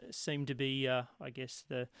seemed to be, I guess,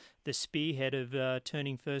 the spearhead of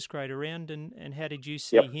turning first grade around. And how did you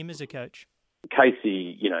see him as a coach?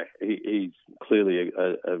 Casey, he's clearly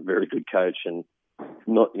a very good coach, and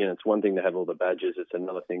not, it's one thing to have all the badges; it's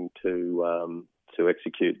another thing to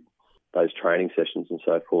execute those training sessions and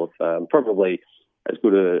so forth. Probably as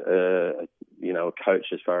good a coach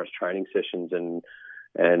as far as training sessions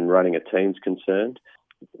and running a team's concerned.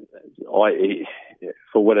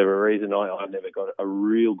 For whatever reason, I never got a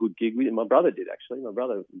real good gig with him. My brother did, actually. My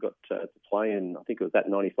brother got to play in, I think it was that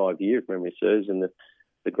 95 year, if memory serves, in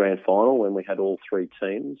the grand final when we had all three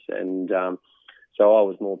teams. And so I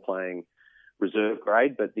was more playing reserve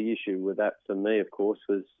grade, but the issue with that for me, of course,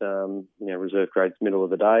 was reserve grade's middle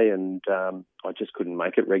of the day, and I just couldn't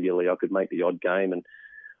make it regularly. I could make the odd game, and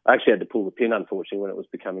I actually had to pull the pin, unfortunately, when it was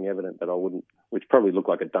becoming evident that I wouldn't, which probably looked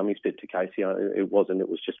like a dummy spit to Casey. It wasn't. It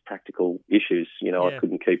was just practical issues. I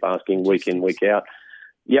couldn't keep asking week in, week out.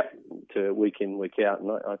 Yep, to week in, week out,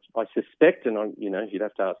 and I suspect, and you'd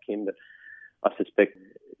have to ask him, but I suspect,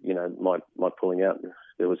 my pulling out,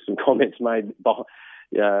 there was some comments made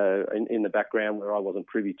in the background where I wasn't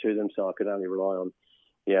privy to them, so I could only rely on,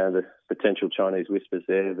 the potential Chinese whispers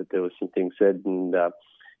there, that there was some things said. And,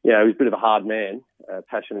 he was a bit of a hard man, a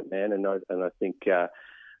passionate man. And I think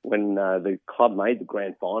when the club made the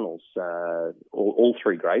grand finals, all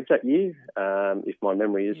three grades that year, if my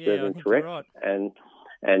memory is serving correct. Right.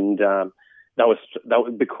 And that was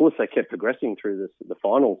because they kept progressing through the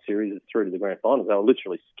final series through to the grand finals. They were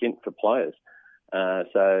literally skint for players.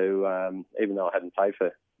 So even though I hadn't played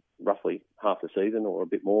for roughly half the season or a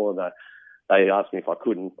bit more, they asked me if I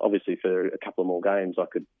could. And obviously, for a couple of more games, I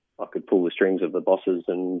could pull the strings of the bosses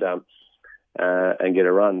and get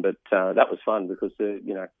a run. But that was fun because the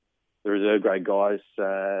reserve grade guys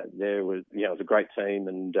there was it was a great team,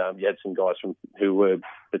 and you had some guys who were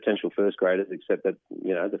potential first graders, except that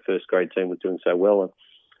the first grade team was doing so well. And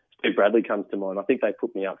Steve Bradley comes to mind. I think they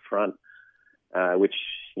put me up front. Which,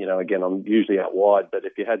 again, I'm usually out wide, but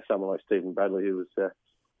if you had someone like Stephen Bradley, who was a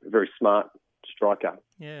very smart striker,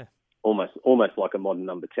 almost like a modern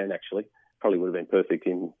number 10, actually, probably would have been perfect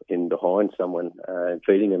in behind someone and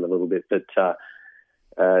feeding him a little bit. But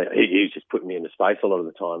he was just putting me into space a lot of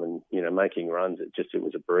the time and, making runs. It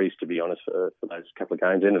was a breeze, to be honest, for those couple of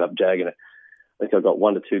games. Ended up jagging it. I think I got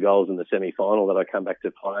 1 to 2 goals in the semi-final that I come back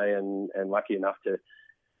to play, and lucky enough to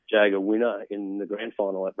jag a winner in the grand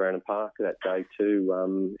final at Brandon Park that day too.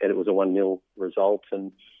 And it was a 1-0 result.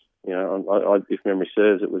 And, if memory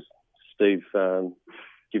serves, it was Steve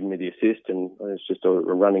giving me the assist, and it was just a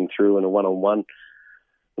running through and a one-on-one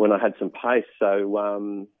when I had some pace.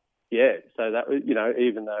 So, so that,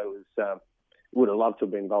 even though it was, would have loved to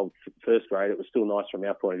have been involved first grade, it was still nice from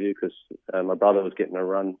our point of view because my brother was getting a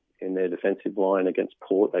run in their defensive line against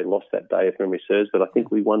Port. They lost that day, if memory serves, but I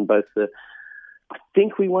think we won both the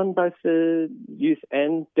youth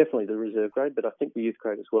and definitely the reserve grade, but I think the youth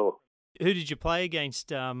grade as well. Who did you play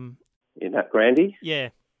against? In that Grandy? Yeah.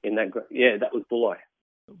 That was Bulli.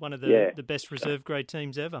 One of the best reserve grade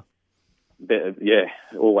teams ever.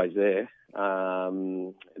 Always there.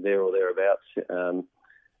 There or thereabouts.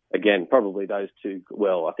 Again, probably those two.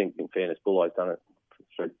 Well, I think in fairness, Bulli's done it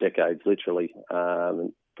for decades, literally,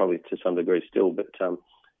 and probably to some degree still, but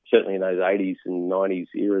certainly in those 80s and 90s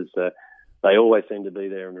eras, they always seem to be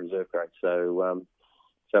there in reserve grade. So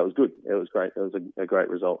it was good. It was great. It was a great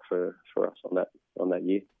result for us on that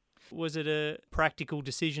year. Was it a practical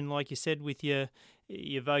decision, like you said, with your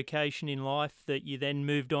vocation in life, that you then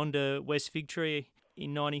moved on to West Victory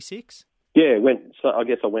in 96? Yeah, I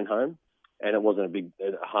guess I went home, and it wasn't a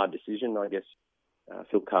hard decision. I guess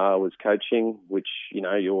Phil Carr was coaching, which,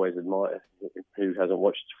 you always admire. Who hasn't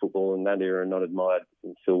watched football in that era and not admired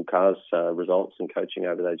Phil Carr's results and coaching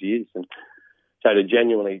over those years? And so to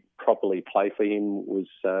genuinely, properly play for him was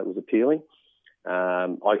appealing.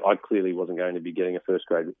 I clearly wasn't going to be getting a first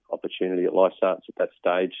grade opportunity at Lysarts at that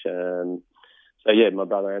stage. My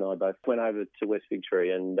brother and I both went over to West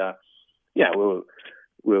Victory, and we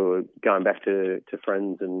were going back to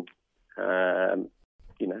friends and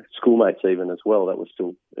schoolmates even as well that were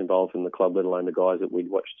still involved in the club, let alone the guys that we'd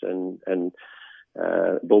watched and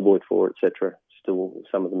ball boyed for, etc. still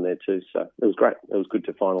some of them there too. So it was great. It was good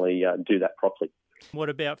to finally do that properly. What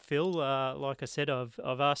about Phil? Like I said, I've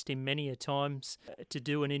asked him many a times to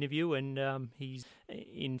do an interview, and he's,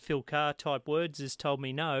 in Phil Carr type words, has told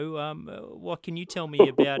me no. What can you tell me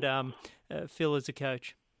about Phil as a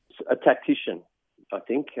coach? A tactician, I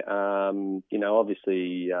think.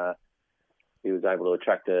 Obviously he was able to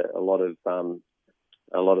attract a lot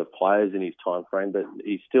of players in his time frame, but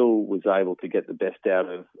he still was able to get the best out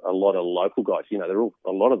of a lot of local guys.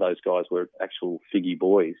 A lot of those guys were actual Figgy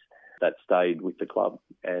boys that stayed with the club,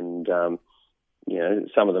 and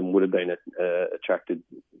some of them would have been attracted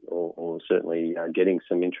or certainly getting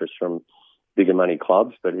some interest from bigger money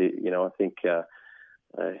clubs. But I think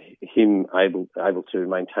him able to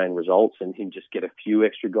maintain results, and him just get a few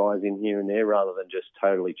extra guys in here and there rather than just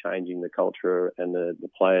totally changing the culture and the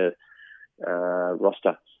player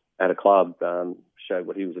roster at a club, showed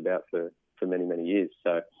what he was about for many, many years.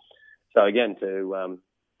 So again, to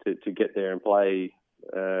get there and play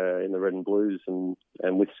in the red and blues and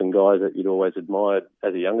with some guys that you'd always admired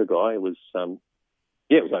as a younger guy, it was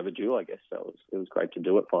overdue, I guess. So it was great to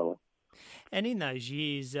do it finally. And in those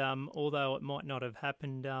years, although it might not have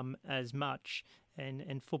happened as much,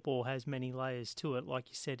 and football has many layers to it, like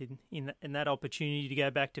you said, in that opportunity to go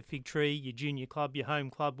back to Fig Tree, your junior club, your home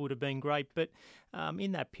club would have been great. But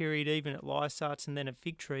in that period, even at Lysarts and then at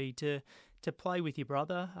Fig Tree, to play with your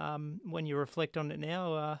brother, when you reflect on it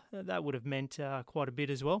now, that would have meant quite a bit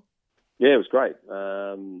as well. Yeah, it was great.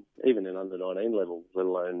 Even in under-19 level, let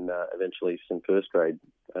alone eventually some first-grade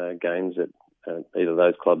games at either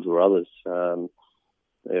those clubs or others.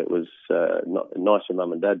 It was nice for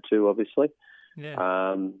Mum and Dad too, obviously.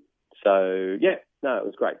 Yeah. It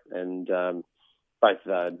was great. And both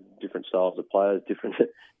different styles of players,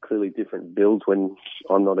 clearly different builds when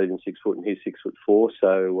I'm not even 6 foot and he's 6'4".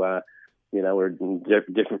 So, we're in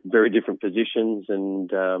very different positions, and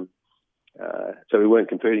so we weren't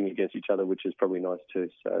competing against each other, which is probably nice too.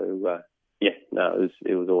 So,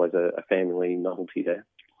 it was always a family novelty there.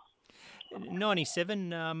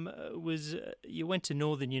 97 was you went to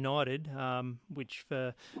Northern United, which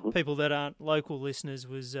for people that aren't local listeners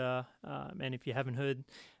was, and if you haven't heard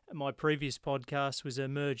my previous podcast, was a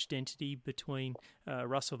merged entity between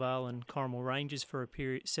Russell Vale and Corrimal Rangers for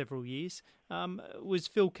several years. Was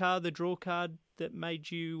Phil Carr the draw card that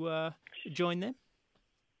made you join them?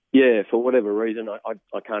 Yeah, for whatever reason,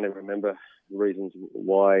 I can't even remember the reasons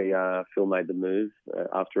why Phil made the move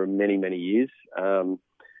after many, many years.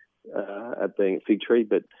 At being at Fig Tree,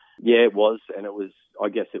 but yeah, it was, and it was. I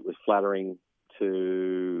guess it was flattering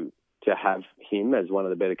to have him as one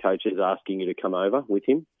of the better coaches asking you to come over with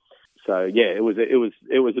him. So yeah, it was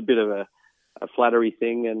a bit of a flattery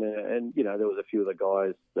thing, and there was a few of the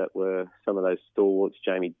guys that were some of those stalwarts.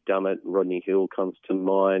 Jamie Dummett, Rodney Hill comes to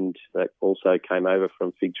mind, that also came over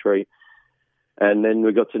from Fig Tree. And then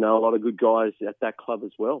we got to know a lot of good guys at that club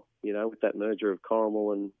as well, with that merger of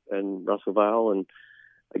Corrimal and Russell Vale, and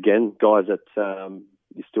again, guys that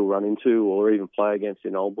you still run into or even play against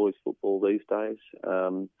in old boys football these days.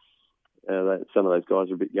 Some of those guys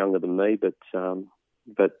are a bit younger than me, but it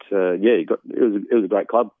was a great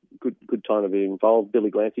club. Good time to be involved. Billy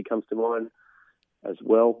Glancy comes to mind as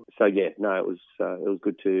well. So it was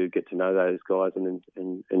good to get to know those guys and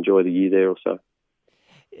enjoy the year there also.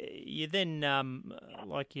 You then,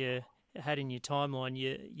 like you had in your timeline,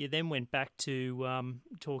 you then went back to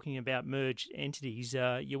talking about merged entities.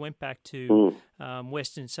 You went back to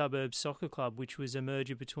Western Suburbs Soccer Club, which was a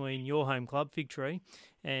merger between your home club, Fig Tree,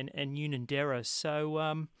 and Unanderra.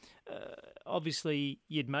 So obviously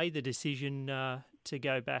you'd made the decision to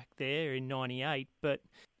go back there in 98, but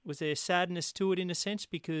was there sadness to it in a sense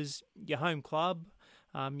because your home club,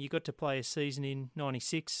 you got to play a season in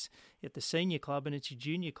 96 at the senior club and it's your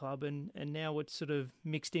junior club, and now it's sort of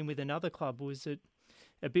mixed in with another club. Was it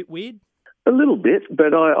a bit weird? A little bit,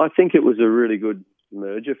 but I think it was a really good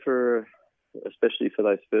merger especially for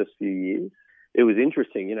those first few years. It was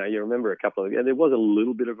interesting, you remember there was a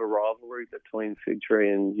little bit of a rivalry between Fig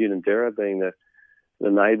Tree and Unanderra, being the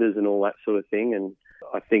neighbours and all that sort of thing. And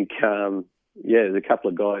I think, there's a couple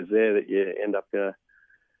of guys there that you end up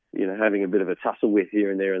having a bit of a tussle with here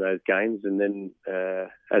and there in those games, and then,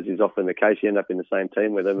 as is often the case, you end up in the same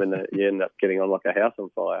team with them, and you end up getting on like a house on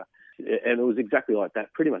fire. And it was exactly like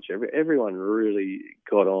that. Pretty much everyone really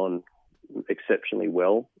got on exceptionally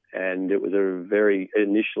well, and it was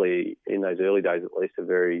initially, in those early days at least, a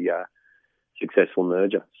very successful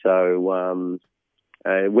merger. So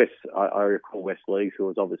I recall West Leagues, who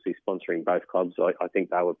was obviously sponsoring both clubs. I think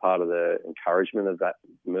they were part of the encouragement of that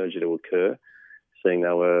merger to occur, seeing they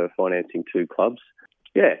were financing two clubs.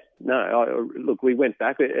 Yeah, no, look, we went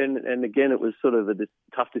back, and again, it was sort of a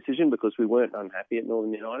tough decision because we weren't unhappy at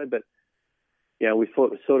Northern United, but we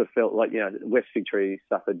sort of felt like West Victory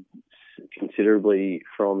suffered considerably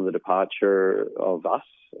from the departure of us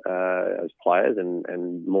as players,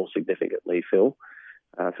 and more significantly Phil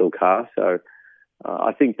Carr. So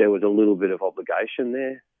I think there was a little bit of obligation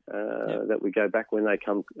there that we go back when they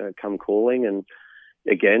come calling, and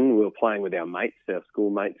again, we were playing with our mates, our school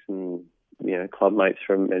mates, and club mates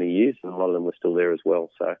from many years, and a lot of them were still there as well.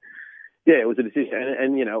 So, yeah, it was a decision,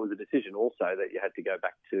 and it was a decision also that you had to go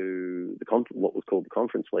back to what was called the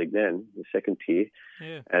Conference League then, the second tier,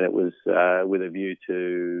 and it was with a view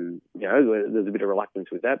to, there's a bit of reluctance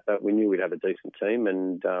with that, but we knew we'd have a decent team,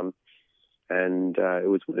 and it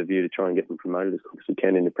was with a view to try and get them promoted as quick as we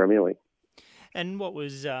can in the Premier League. And what were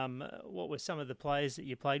some of the players that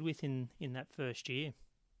you played with in that first year?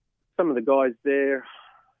 Some of the guys there.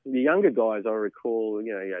 The younger guys, I recall,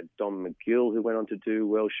 you had Dom McGill, who went on to do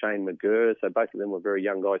well, Shane McGurr. So both of them were very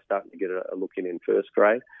young guys starting to get a look in first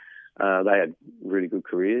grade. They had really good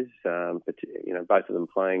careers, but, both of them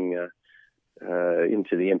playing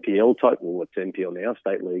into the NPL type, well, what's NPL now,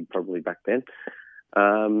 State League probably back then.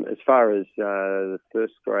 As far as the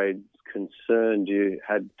first grade's concerned, you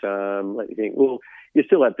had, let me think, well, you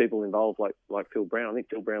still had people involved like Phil Brown. I think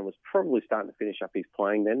Phil Brown was probably starting to finish up his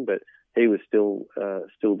playing then, but he was still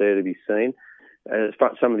there to be seen. As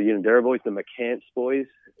far as some of the Unanderra boys, the McCants boys,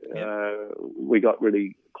 we got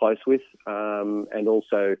really close with, and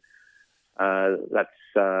also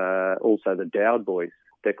that's also the Dowd boys,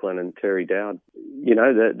 Declan and Terry Dowd. They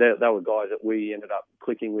were guys that we ended up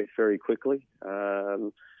clicking with very quickly.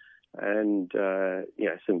 And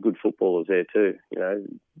some good footballers there too.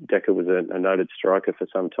 Decker was a noted striker for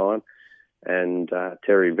some time, and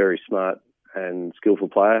Terry, very smart and skillful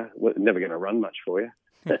player. Never going to run much for you,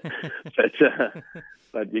 but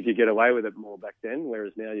you could get away with it more back then.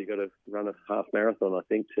 Whereas now you've got to run a half marathon, I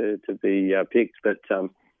think, to be picked. But so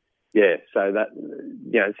that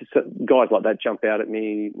it's just guys like that jump out at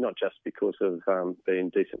me, not just because of being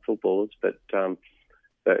decent footballers, but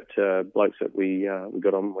blokes that we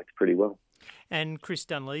got on with pretty well. And Chris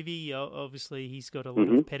Dunleavy, obviously, he's got a lot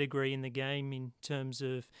of pedigree in the game in terms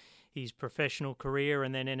of his professional career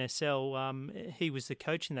and then NSL. He was the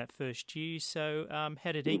coach in that first year. So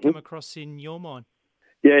how did he come across in your mind?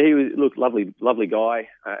 Yeah, he was, lovely guy.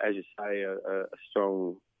 As you say, a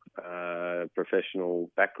strong professional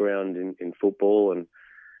background in football, and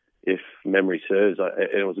if memory serves,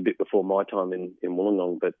 it was a bit before my time in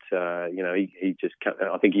Wollongong, but he just,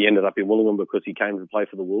 I think he ended up in Wollongong because he came to play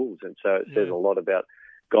for the Wolves, and so it says a lot about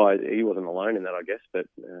guys. He wasn't alone in that, I guess, but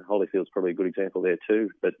Holyfield's probably a good example there too.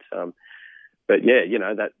 But yeah,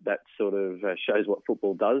 that sort of shows what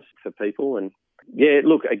football does for people. And yeah,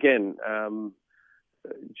 look, again,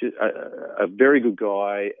 just a very good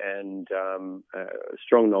guy, and a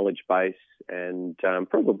strong knowledge base, and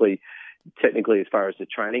probably technically, as far as the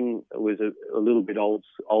training, was a little bit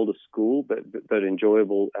older school, but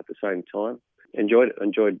enjoyable at the same time.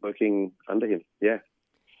 Enjoyed working under him. Yeah.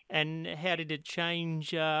 And how did it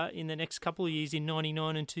change in the next couple of years in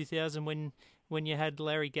 '99 and 2000 when you had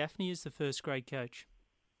Larry Gaffney as the first grade coach?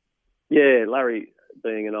 Yeah, Larry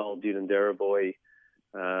being an old Unanderra boy,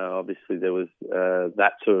 obviously there was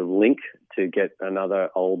that sort of link to get another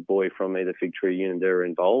old boy from either Victory or Unanderra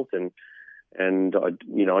involved, and I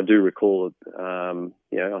do recall,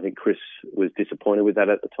 I think Chris was disappointed with that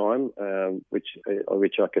at the time,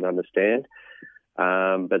 which I can understand.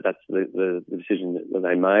 But that's the decision that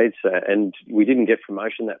they made. So, and we didn't get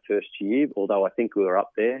promotion that first year, although I think we were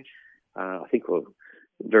up there. I think we were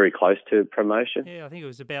very close to promotion. Yeah, I think it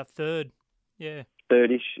was about third. Yeah.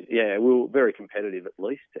 Third-ish. Yeah, we were very competitive at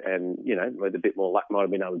least, and, with a bit more luck might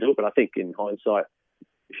have been able to do it. But I think in hindsight,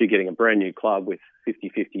 if you're getting a brand new club with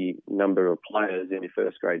 50-50 number of players in your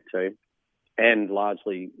first grade team and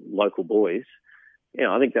largely local boys,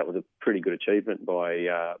 I think that was a pretty good achievement by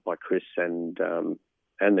Chris and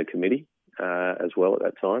the committee as well at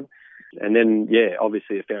that time. And then,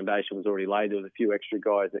 obviously the foundation was already laid. There was a few extra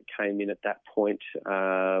guys that came in at that point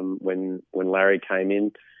when Larry came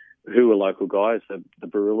in, who were local guys, the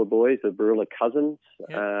Barilla boys, the Barilla cousins.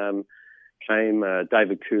 Yep. Came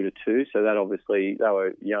David Cooter too, so that obviously they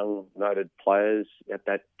were young, noted players at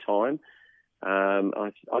that time. I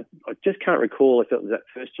just can't recall if it was that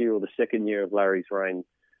first year or the second year of Larry's reign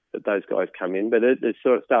that those guys come in, but it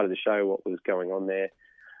sort of started to show what was going on there.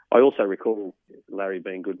 I also recall Larry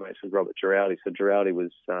being good mates with Robert Giraldi, so Giraldi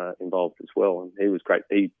was involved as well, and he was great.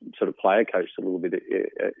 He sort of player coached a little bit,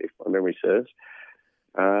 if my memory serves.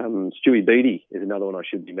 Stewie Beattie is another one I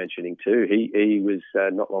should be mentioning too. He was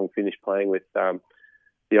not long finished playing with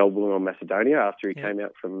the old Wollongong Macedonia after he came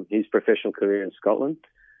out from his professional career in Scotland.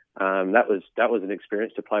 That was an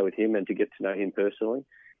experience to play with him and to get to know him personally.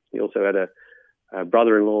 He also had a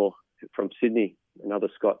brother-in-law from Sydney, another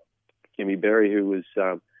Scot, Jimmy Berry, who was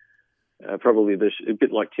probably a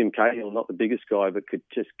bit like Tim Cahill, not the biggest guy, but could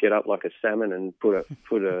just get up like a salmon and put a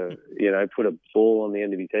ball on the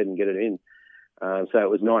end of his head and get it in. So it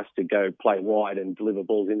was nice to go play wide and deliver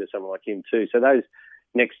balls into someone like him too. So those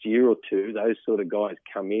next year or two, those sort of guys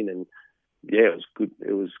come in, and it was good.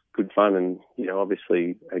 It was good fun, and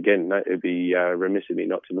obviously, again, it'd be remiss of me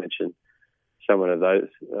not to mention someone of those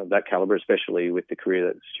that caliber, especially with the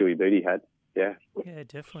career that Stewie Beattie had. Yeah,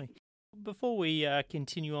 definitely. Before we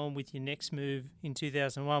continue on with your next move in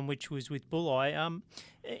 2001, which was with Bulli,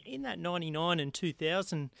 in that 99 and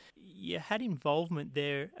 2000, you had involvement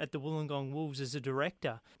there at the Wollongong Wolves as a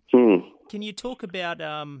director. Can you talk about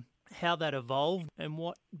how that evolved and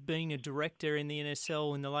what being a director in the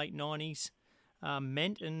NSL in the late 90s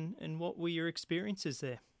meant, and what were your experiences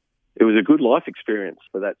there? It was a good life experience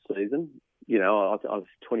for that season. I was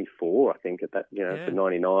 24, I think, at that, for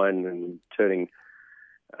 99 and turning...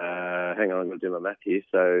 hang on, I'm going to do my math here.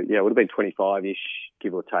 So, it would have been 25-ish,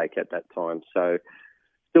 give or take, at that time. So,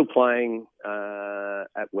 still playing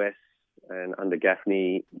at West and under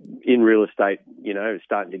Gaffney in real estate,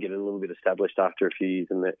 starting to get a little bit established after a few years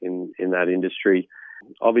in that industry.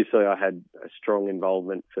 Obviously, I had a strong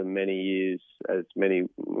involvement for many years. As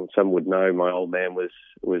some would know, my old man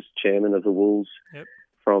was chairman of the Wolves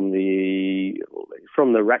from the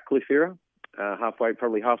Ratcliffe era,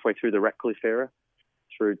 probably halfway through the Ratcliffe era.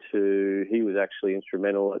 Through to, he was actually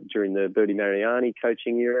instrumental during the Bertie Mariani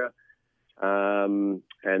coaching era. And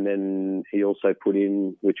then he also put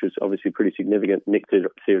in, which was obviously pretty significant, Nick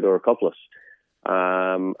Theodorakopoulos,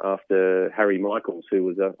 after Harry Michaels, who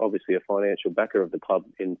was obviously a financial backer of the club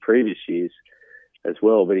in previous years as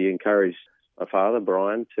well. But he encouraged my father,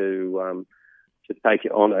 Brian, to take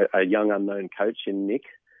on a young unknown coach in Nick.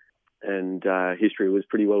 And history was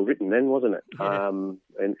pretty well written then, wasn't it? Yeah.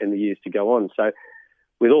 And the years to go on. So,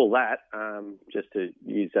 with all that, just to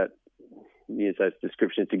use those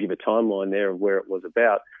descriptions to give a timeline there of where it was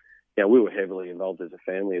about, we were heavily involved as a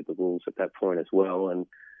family at the Wolves at that point as well, and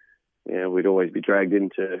we'd always be dragged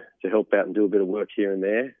in to help out and do a bit of work here and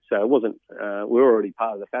there. So it wasn't we were already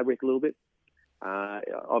part of the fabric a little bit.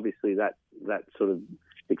 Obviously, that sort of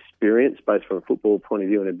experience, both from a football point of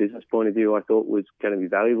view and a business point of view, I thought was going to be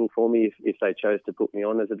valuable for me if they chose to put me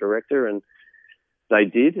on as a director, and they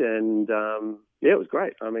did, and it was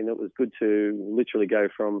great. I mean, it was good to literally go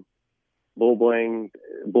from ball boying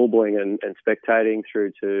and spectating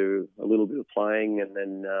through to a little bit of playing, and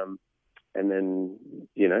then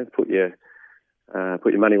put your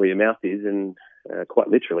money where your mouth is, and quite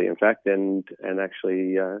literally, in fact, and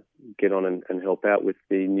actually get on and help out with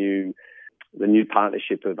the new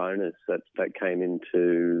partnership of owners that came in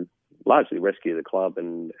to largely rescue the club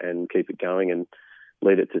and keep it going and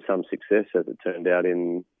lead it to some success, as it turned out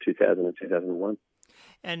in 2000 and 2001.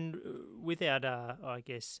 And without, I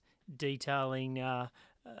guess, detailing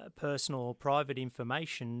personal or private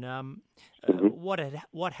information, what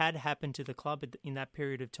had happened to the club in that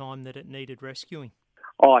period of time that it needed rescuing?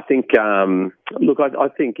 Oh, I think, I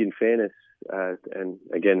think in fairness, and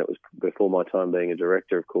again, it was before my time being a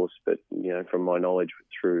director, of course, but, from my knowledge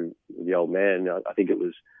through the old man, I think it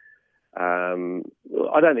was,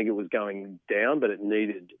 I don't think it was going down, but it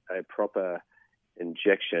needed a proper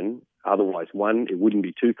injection. Otherwise, one, it wouldn't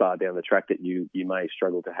be too far down the track that you may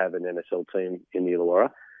struggle to have an NSL team in the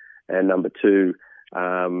Illawarra. And number two,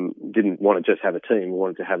 didn't want to just have a team,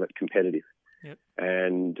 wanted to have it competitive. Yep.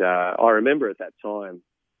 And I remember at that time,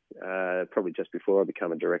 probably just before I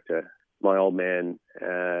became a director, my old man,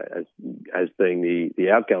 as being the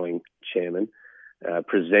outgoing chairman,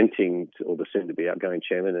 presenting, or the soon-to-be outgoing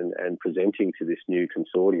chairman, and presenting to this new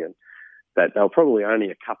consortium that they were probably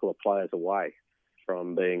only a couple of players away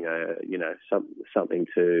from being, something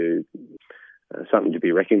to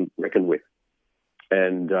be reckoned with,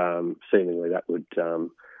 and seemingly that would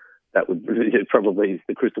probably,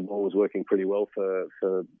 the crystal ball was working pretty well for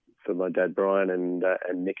my dad Brian and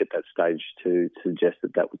Nick at that stage to suggest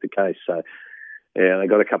that was the case. So. Yeah, they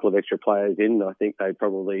got a couple of extra players in. I think they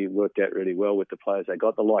probably worked out really well with the players they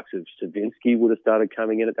got. The likes of Savinsky would have started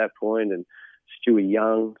coming in at that point, and Stewie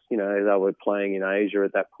Young. They were playing in Asia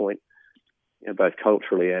at that point, both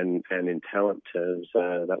culturally and in talent terms.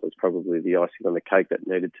 That was probably the icing on the cake that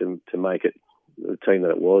needed to make it the team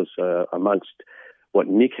that it was, amongst what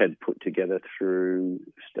Nick had put together through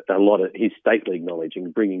a lot of his state league knowledge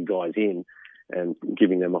and bringing guys in and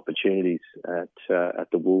giving them opportunities at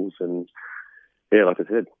the Wolves. And yeah, like I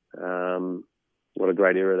said, what a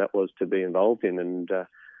great era that was to be involved in. And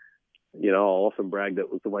I'll often brag that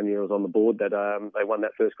it was the one year I was on the board that they won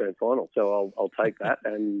that first grand final. So I'll take that.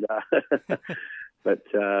 And but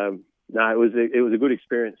no, it was a good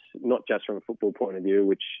experience, not just from a football point of view,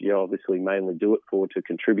 which you obviously mainly do it for to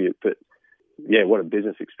contribute, but yeah, what a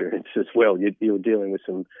business experience as well. You were dealing with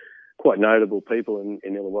some quite notable people in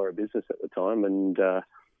Illawarra business at the time, and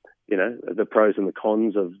the pros and the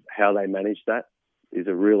cons of how they managed that is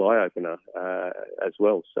a real eye opener as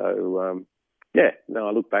well. So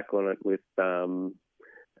I look back on it with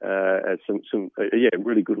as some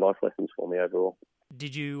really good life lessons for me overall.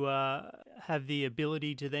 Did you have the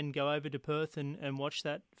ability to then go over to Perth and watch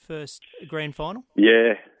that first grand final?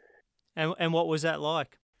 Yeah. And what was that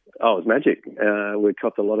like? Oh, it was magic. We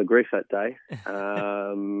copped a lot of grief that day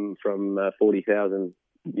from 40,000,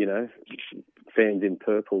 fans in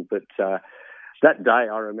purple. But that day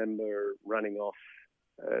I remember running off.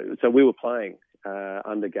 So we were playing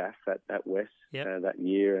under Gaff at West that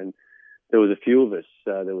year, and there was a few of us.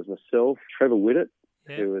 There was myself, Trevor Whittett,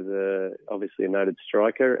 who was obviously a noted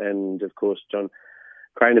striker, and of course John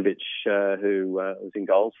Kranovich, who was in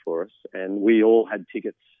goals for us. And we all had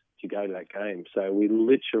tickets to go to that game. So we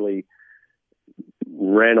literally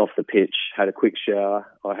ran off the pitch, had a quick shower.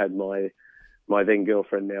 I had my then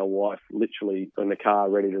girlfriend, now wife, literally in the car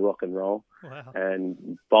ready to rock and roll. Wow.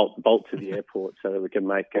 And bolt to the airport so that we can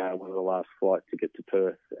make one of the last flights to get to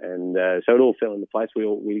Perth. And so it all fell into place. We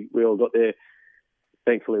all got there,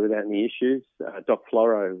 thankfully, without any issues. Doc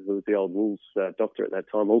Floro, who was the old Wolves doctor at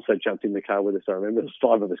that time, also jumped in the car with us. I remember there was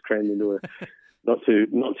 5 of us crammed into a not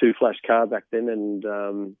too flash car back then, and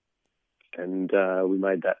we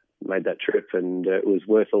made that trip, and it was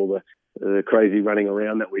worth all the crazy running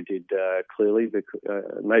around that we did. Clearly, it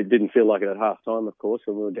didn't feel like it at half time, of course,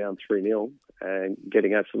 when we were down 3-0 and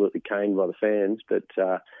getting absolutely caned by the fans. But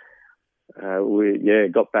we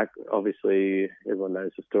got back. Obviously, everyone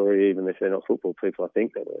knows the story, even if they're not football people. I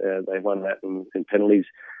think that they won that in penalties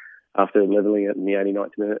after levelling it in the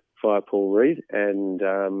 89th minute via Paul Reed, and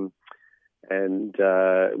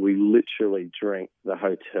we literally drank the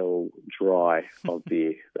hotel dry of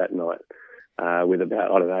beer that night. With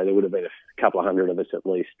about, I don't know, there would have been a couple of hundred of us at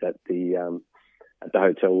least at the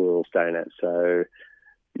hotel we were all staying at. So,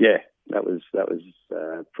 yeah, that was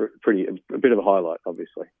a bit of a highlight,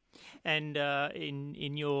 obviously. And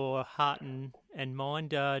in your heart and mind,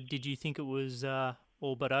 did you think it was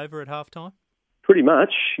all but over at halftime? Pretty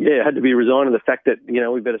much, yeah. I had to be resigned to the fact that,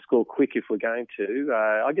 we better score quick if we're going to.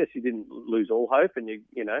 I guess you didn't lose all hope, and you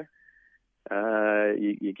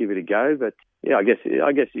give it a go. But yeah, I guess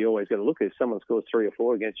you always got to look. If someone scores 3 or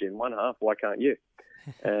 4 against you in one half, why can't you?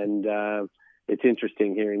 And it's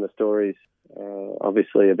interesting hearing the stories,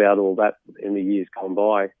 obviously, about all that in the years gone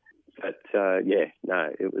by. But it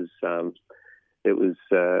was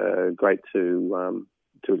great to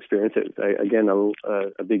experience it again.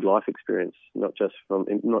 A big life experience, not just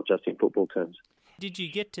in football terms. Did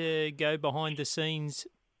you get to go behind the scenes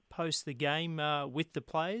post the game with the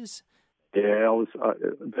players? Yeah, I was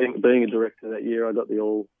being a director that year. I got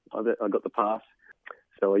the pass,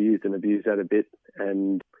 so I used and abused that a bit,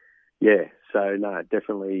 and yeah, so no,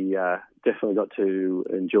 definitely got to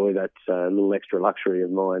enjoy that little extra luxury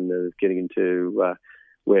of mine of getting into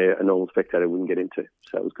where a normal spectator wouldn't get into.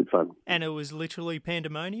 So it was good fun. And it was literally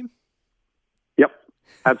pandemonium? Yep,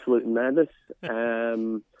 absolute madness.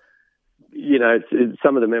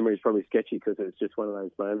 Some of the memories probably sketchy because it's just one of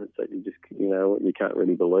those moments that you just, you can't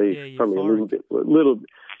really believe. Yeah, probably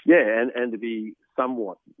and to be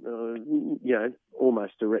somewhat,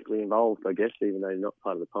 almost directly involved, I guess, even though you're not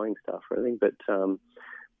part of the playing staff or anything. But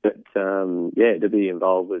to be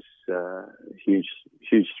involved was a huge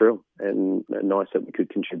thrill, and nice that we could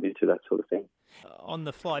contribute to that sort of thing. On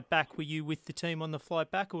the flight back, were you with the team on the flight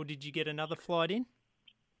back, or did you get another flight in?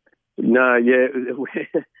 No, yeah.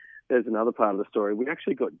 There's another part of the story. We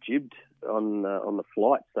actually got jibbed on the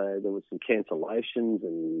flight, so there was some cancellations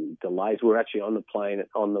and delays. We were actually on the plane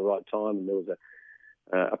on the right time, and there was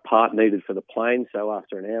a part needed for the plane. So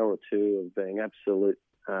after an hour or two of being absolute,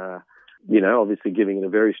 obviously giving it a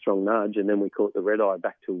very strong nudge, and then we caught the red eye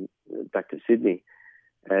back to Sydney.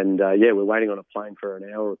 And we're waiting on a plane for an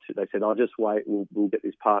hour or two. They said, "I'll just wait. We'll get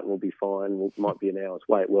this part and we'll be fine. It might be an hour's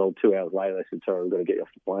wait." Well, 2 hours later, they said, "Sorry, we've got to get you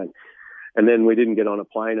off the plane." And then we didn't get on a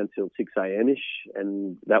plane until 6 a.m.-ish,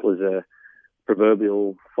 and that was a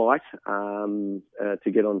proverbial fight to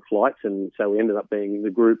get on flights. And so we ended up being, the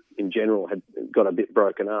group in general had got a bit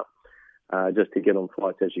broken up just to get on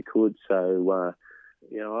flights as you could. So,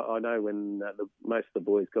 I know when most of the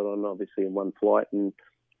boys got on, obviously, in one flight, and,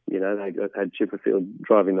 they had Chipperfield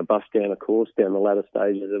driving the bus down the ladder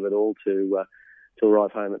stages of it all to to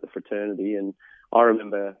arrive home at the fraternity. And I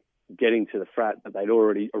remember getting to the frat, but they'd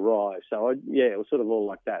already arrived. So, it was sort of all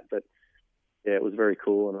like that. But, yeah, it was very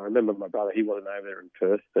cool. And I remember my brother, he wasn't over there in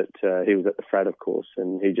Perth, but he was at the frat, of course,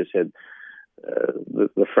 and he just said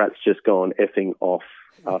the frat's just gone effing off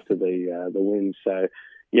after the win. So,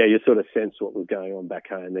 yeah, you sort of sense what was going on back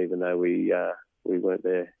home, even though we weren't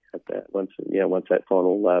there at that once that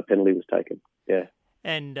final penalty was taken. Yeah.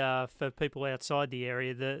 And for people outside the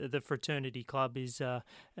area, the fraternity club is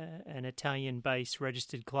an Italian-based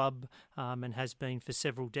registered club and has been for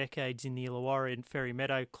several decades in the Illawarra and Ferry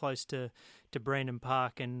Meadow, close to Brandon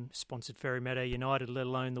Park, and sponsored Ferry Meadow United, let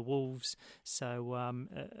alone the Wolves. So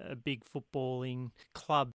a big footballing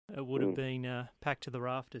club. It would have been packed to the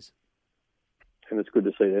rafters. And it's good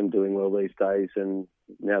to see them doing well these days. And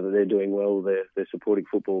now that they're doing well, they're supporting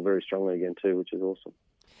football very strongly again too, which is awesome.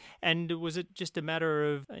 And was it just a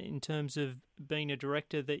matter of, in terms of being a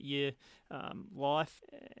director, that your life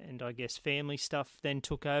and I guess family stuff then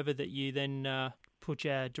took over, that you then put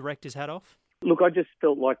your director's hat off? Look, I just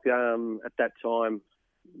felt like at that time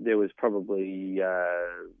there was probably,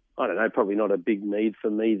 probably not a big need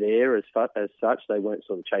for me there as such. They weren't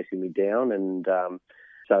sort of chasing me down. And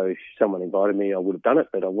so if someone invited me, I would have done it,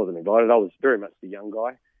 but I wasn't invited. I was very much the young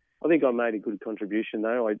guy. I think I made a good contribution,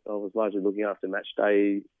 though. I was largely looking after match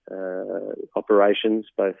day operations,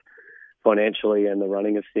 both financially and the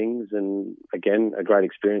running of things. And again, a great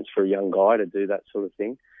experience for a young guy to do that sort of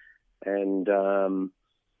thing. And,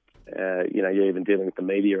 you're even dealing with the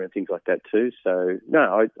media and things like that too. So,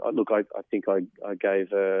 no, I think I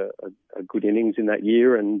gave a good innings in that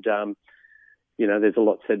year. And, there's a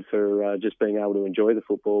lot said for just being able to enjoy the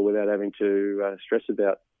football without having to stress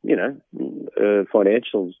about,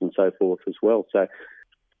 financials and so forth as well. So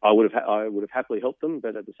I would have happily helped them,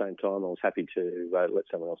 but at the same time, I was happy to let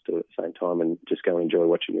someone else do it at the same time and just go enjoy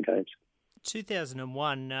watching the games.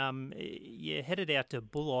 2001, you headed out to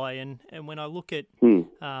Bulli, and when I look at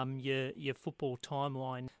your football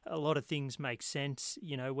timeline, a lot of things make sense.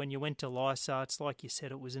 When you went to Lysarts, like you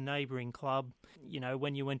said, it was a neighbouring club.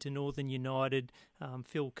 When you went to Northern United,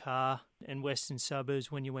 Phil Carr, and Western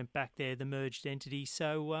Suburbs, when you went back there, the merged entity.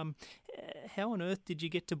 So how on earth did you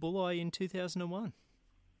get to Bulli in 2001?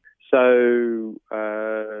 So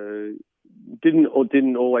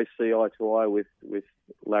didn't always see eye to eye with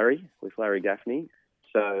Larry Gaffney.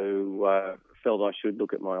 So felt I should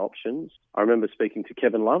look at my options. I remember speaking to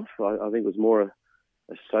Kevin Love. I think it was more a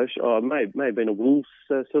social, it may have been a Wolves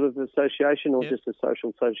sort of association, or just a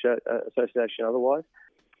social association otherwise.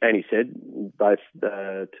 And he said, both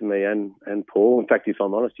to me and Paul, in fact, if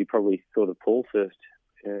I'm honest, he probably thought of Paul first,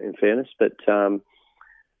 in fairness. But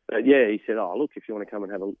yeah, he said, "Oh, look, if you want to come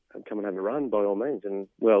and have a run, by all means." And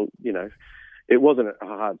well, it wasn't a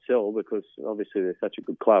hard sell, because obviously they're such a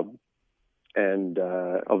good club, and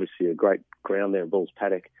obviously a great ground there. Bulls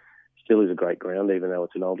Paddock still is a great ground, even though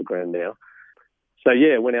it's an older ground now. So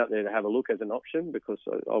yeah, went out there to have a look as an option, because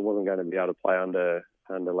I wasn't going to be able to play under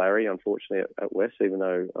Larry, unfortunately, at West, even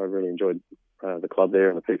though I really enjoyed the club there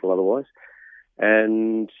and the people otherwise.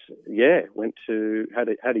 And yeah, had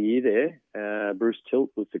a year there. Bruce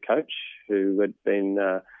Tilt was the coach, who had been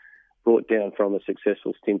brought down from a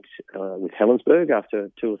successful stint with Helensburgh after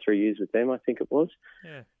 2 or 3 years with them, I think it was.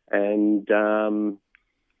 Yeah. And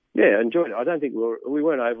enjoyed it. I don't think we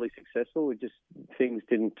weren't overly successful. Things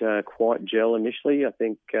didn't quite gel initially, I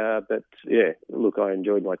think. But yeah, look, I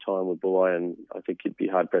enjoyed my time with Bulli, and I think you'd be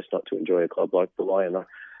hard pressed not to enjoy a club like Bulli. And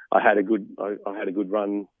I had a good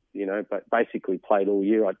run. But basically played all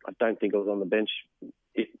year. I don't think I was on the bench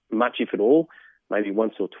much, if at all, maybe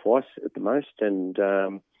once or twice at the most. And,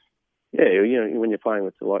 when you're playing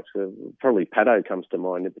with the likes of, probably Paddo comes to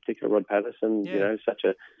mind in particular, Rod Patterson, such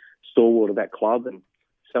a stalwart of that club, and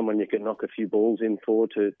someone you can knock a few balls in for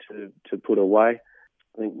to put away.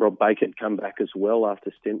 I think Rob Baker had come back as well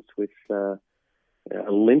after stints with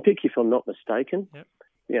Olympic, if I'm not mistaken.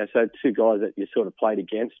 Yep. So two guys that you sort of played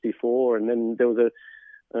against before, and then there was a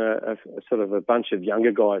sort of a bunch of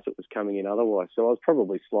younger guys that was coming in otherwise. So I was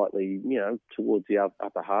probably slightly, towards the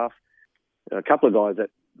upper half. A couple of guys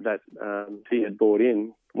that he had brought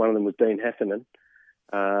in. One of them was Dean Heffernan,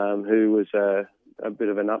 who was a bit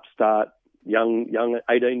of an upstart, young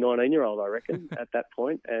 18, 19-year-old, I reckon, at that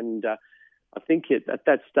point. And I think at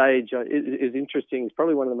that stage is interesting. It's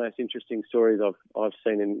probably one of the most interesting stories I've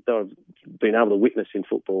seen that I've been able to witness in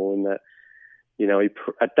football, in that,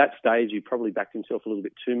 at that stage, he probably backed himself a little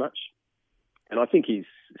bit too much. And I think he's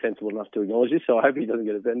sensible enough to acknowledge this, so I hope he doesn't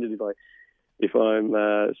get offended if I'm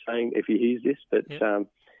saying, if he hears this. But,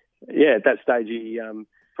 at that stage, he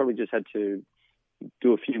probably just had to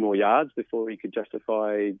do a few more yards before he could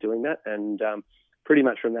justify doing that. And pretty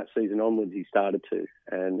much from that season onwards, he started to.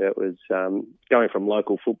 And it was going from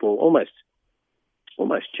local football, almost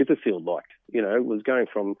Chipperfield-like. It was going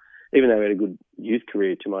from, even though he had a good youth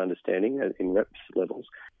career, to my understanding, in reps levels,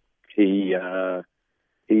 he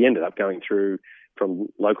ended up going through from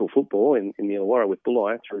local football in the Illawarra with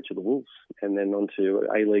Bulli through to the Wolves, and then on to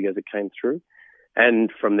A-League as it came through.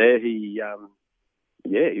 And from there, he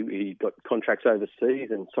got contracts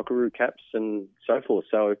overseas and Socceroo caps and so forth.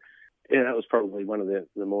 So, that was probably one of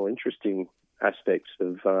the more interesting aspects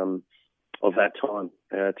of that time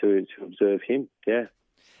to observe him. Yeah.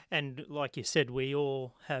 And like you said, we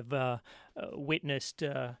all have witnessed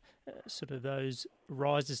sort of those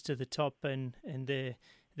rises to the top, and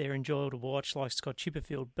they're enjoyable to watch, like Scott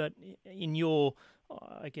Chipperfield. But in your,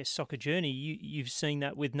 I guess, soccer journey, you've seen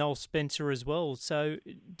that with Noel Spencer as well. So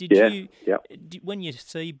when you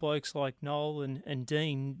see blokes like Noel and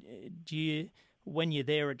Dean, when you're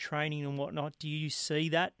there at training and whatnot, do you see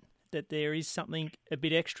that there is something a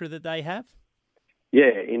bit extra that they have?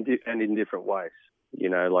 Yeah, in different ways.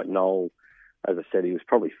 Like Noel, as I said, he was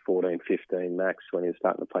probably 14, 15 max when he was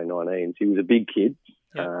starting to play 19s. He was a big kid.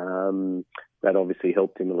 Yep. That obviously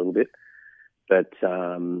helped him a little bit. But,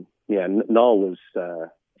 Noel was a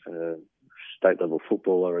state-level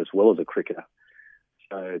footballer as well as a cricketer.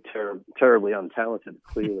 So terribly untalented,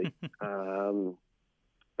 clearly.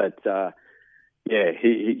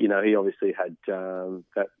 He obviously had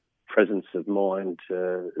that presence of mind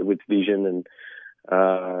with vision and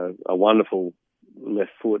a wonderful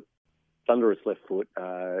left foot, thunderous left foot,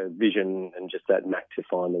 vision, and just that knack to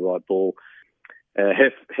find the right ball.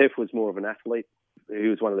 Hef was more of an athlete. He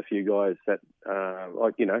was one of the few guys that,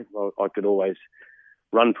 I could always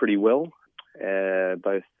run pretty well,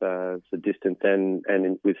 both the distance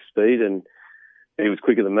and with speed, and he was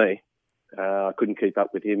quicker than me. I couldn't keep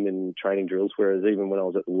up with him in training drills, whereas even when I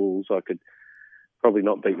was at the Wolves, I could probably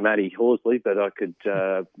not beat Matty Horsley, but I could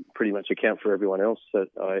pretty much account for everyone else that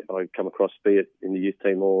I come across, be it in the youth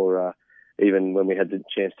team or even when we had the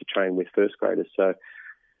chance to train with first graders. So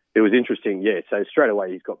it was interesting, yeah. So straight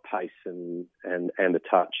away he's got pace and a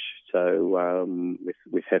touch. So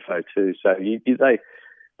with Hefo too. So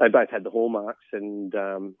they both had the hallmarks, and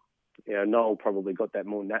Noel probably got that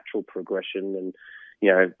more natural progression, and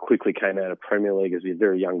quickly came out of Premier League as a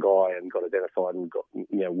very young guy and got identified and got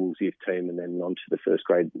Wolves youth team, and then on to the first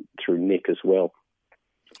grade through Nick as well.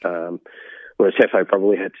 Whereas Hefo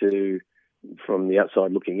probably had to, from the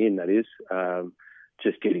outside looking in, that is,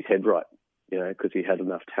 just get his head right, because he had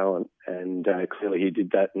enough talent, and clearly he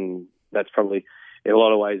did that, and that's probably in a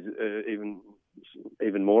lot of ways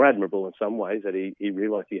even more admirable in some ways, that he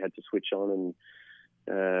realised he had to switch on,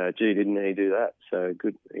 and didn't he do that? So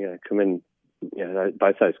good, commend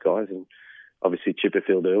both those guys, and obviously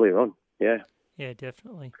Chipperfield earlier on. Yeah. Yeah,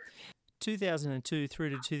 definitely. 2002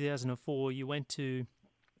 through to 2004, you went to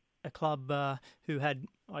a club who had,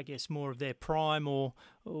 I guess, more of their prime or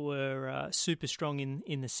were super strong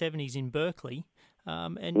in the 70s in Berkeley.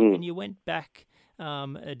 And you went back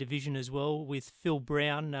a division as well with Phil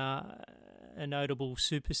Brown, a notable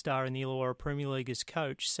superstar in the Illawarra Premier League as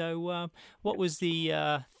coach. So what was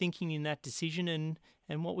the thinking in that decision,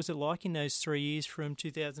 and what was it like in those 3 years from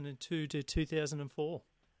 2002 to 2004?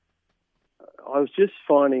 I was just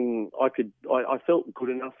finding I felt good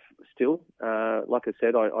enough still. Like I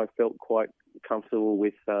said, I felt quite comfortable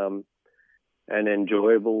with had an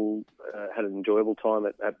enjoyable time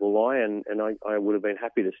at Bulli, and I would have been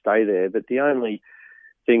happy to stay there. But the only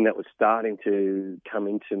thing that was starting to come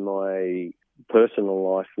into my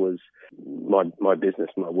personal life was my business,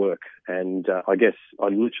 my work. And I guess I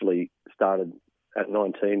literally started at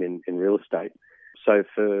 19 in real estate. So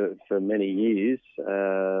for many years,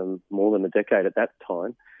 more than a decade at that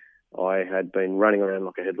time, I had been running around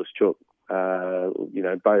like a headless chook.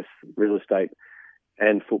 Both real estate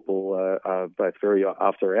and football are both very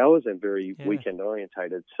after hours and very weekend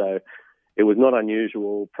orientated. So it was not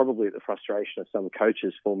unusual, probably at the frustration of some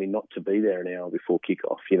coaches, for me not to be there an hour before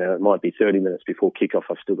kickoff. It might be 30 minutes before kickoff,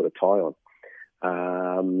 I've still got a tie on,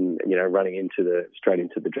 running straight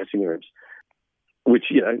into the dressing rooms, which,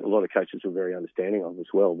 a lot of coaches were very understanding of as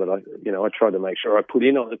well. But I tried to make sure I put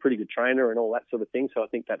in. I was a pretty good trainer and all that sort of thing, so I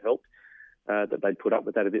think that helped, that they'd put up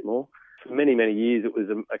with that a bit more. For many, many years, it was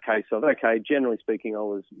a case of, generally speaking, I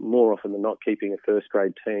was more often than not keeping a first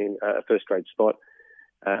grade spot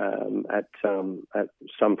at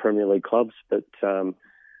some Premier League clubs, but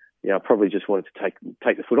I probably just wanted to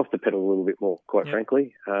take the foot off the pedal a little bit more, quite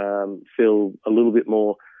frankly. Feel a little bit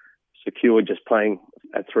more secure just playing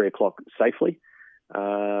at 3:00 safely.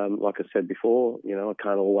 Like I said before, I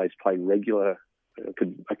can't always play regular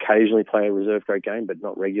could occasionally play a reserve grade game, but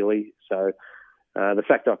not regularly. So the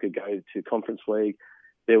fact I could go to Conference League,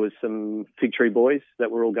 there was some Fig Tree boys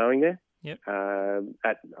that were all going there. Yep.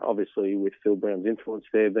 Obviously with Phil Brown's influence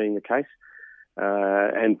there being the case,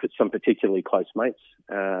 and some particularly close mates,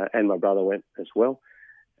 and my brother went as well.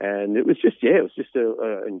 And it was just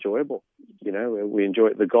enjoyable. You know, we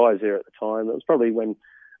enjoyed the guys there at the time. It was probably when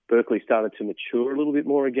Berkeley started to mature a little bit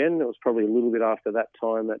more again. It was probably a little bit after that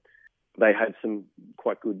time that they had some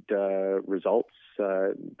quite good results,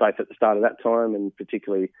 both at the start of that time and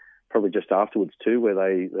particularly probably just afterwards too, where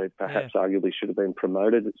they perhaps arguably should have been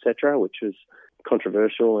promoted, etc., which was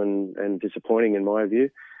controversial and disappointing in my view,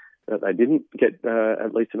 that they didn't get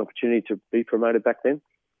at least an opportunity to be promoted back then.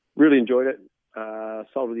 Really enjoyed it.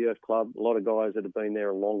 Salt of the Earth Club, a lot of guys that have been there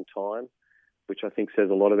a long time, which I think says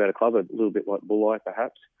a lot about a club, a little bit like Bulli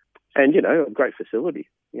perhaps. And, you know, a great facility.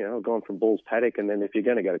 You know, I've gone from Balls Paddock, and then if you're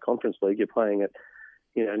going to go to Conference League, you're playing at,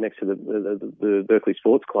 you know, next to the Berkeley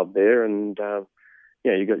Sports Club there. And,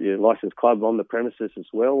 you know, you've got your licensed club on the premises as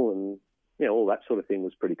well. And, you know, all that sort of thing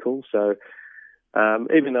was pretty cool. So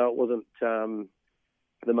even though it wasn't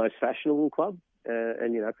the most fashionable club,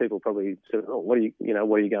 and, you know, people probably said, oh, what are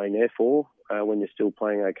you going there for when you're still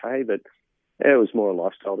playing okay? But yeah, it was more a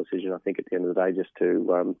lifestyle decision, I think, at the end of the day, just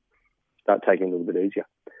to start taking it a little bit easier.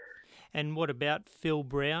 And what about Phil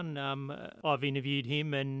Brown? I've interviewed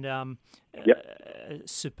him, and a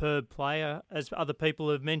superb player, as other people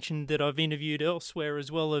have mentioned that I've interviewed elsewhere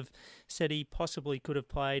as well, have said he possibly could have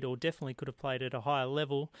played, or definitely could have played at a higher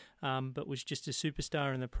level, but was just a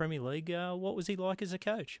superstar in the Premier League. What was he like as a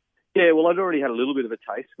coach? Yeah, well, I'd already had a little bit of a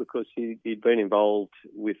taste because he'd been involved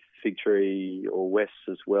with Fig Tree or West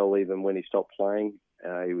as well, even when he stopped playing.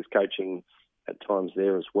 He was coaching at times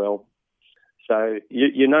there as well. So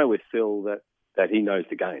you know with Phil that he knows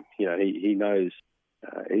the game. You know, he knows,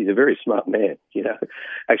 he's a very smart man, you know.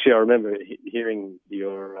 Actually, I remember hearing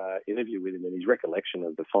your interview with him, and his recollection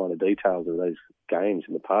of the finer details of those games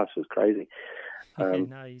in the past was crazy.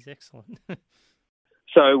 No, he's excellent.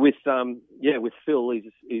 So with Phil,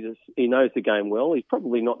 he knows the game well. He's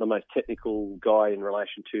probably not the most technical guy in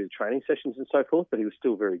relation to training sessions and so forth, but he was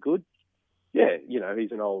still very good. Yeah, you know,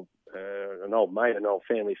 he's an old mate, an old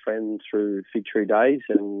family friend through Fig Tree days,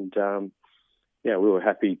 and we were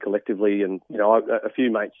happy collectively. And you know, a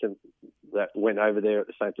few mates that went over there at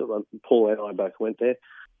the same time. Paul and I both went there.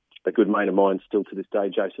 A good mate of mine still to this day,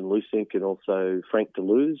 Jason Lusink, and also Frank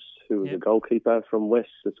Deleuze, who was a goalkeeper from West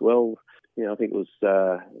as well. You know, I think it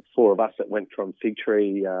was 4 of us that went from Fig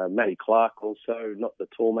Tree. Matty Clark also, not the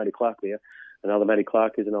tall Matty Clark there. Another Matty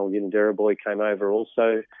Clark is an old Unanderra boy, came over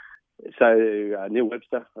also. So Neil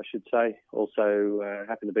Webster, I should say, also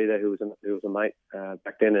happened to be there, who was a mate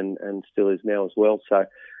back then and still is now as well. So,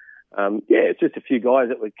 it's just a few guys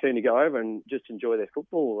that were keen to go over and just enjoy their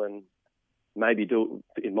football and maybe do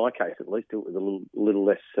it, in my case at least, do it with a little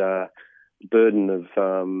less burden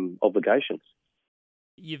of obligations.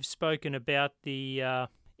 You've spoken about the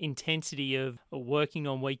intensity of working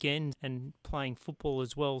on weekends and playing football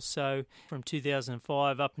as well. So from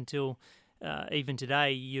 2005 up until even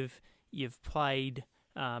today, you've played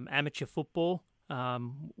amateur football,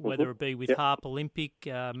 whether it be with Harp Olympic,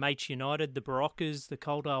 Mates United, the Baroccas, the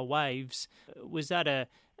Coaldale Waves. Was that a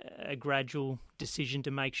gradual decision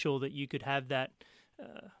to make sure that you could have that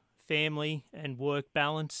family and work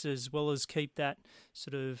balance as well as keep that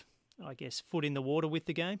sort of, I guess, foot in the water with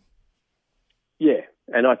the game? Yeah,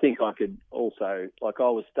 and I think I could also, I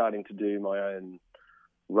was starting to do my own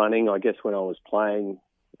running, I guess, when I was playing.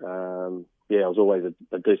 I was always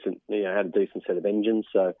a decent, had a decent set of engines,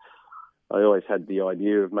 so I always had the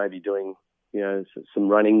idea of maybe doing, some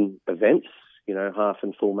running events, half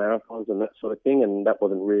and full marathons and that sort of thing, and that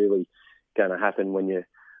wasn't really going to happen when you're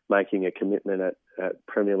making a commitment at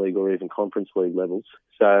Premier League or even Conference League levels.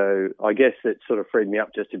 So I guess it sort of freed me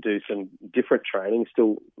up just to do some different training,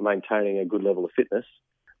 still maintaining a good level of fitness.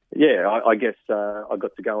 Yeah, I guess I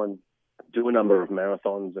got to go and do a number of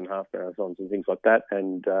marathons and half marathons and things like that,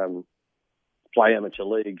 and play amateur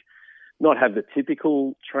league, not have the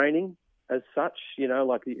typical training as such,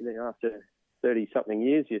 after 30-something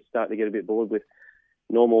years, you start to get a bit bored with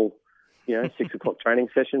normal, 6 o'clock training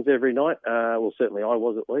sessions every night. Well, certainly I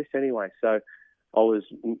was at least anyway. So I was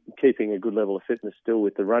keeping a good level of fitness still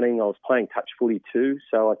with the running. I was playing touch footy too.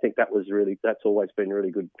 So I think that's always been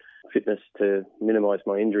really good fitness to minimise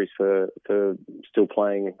my injuries for still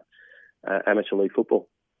playing amateur league football.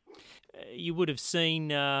 You would have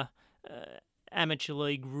seen amateur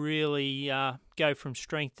league really go from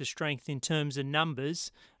strength to strength in terms of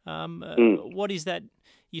numbers. What is that?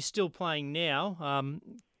 You're still playing now.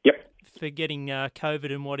 Yep. forgetting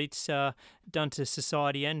COVID and what it's done to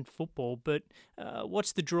society and football, but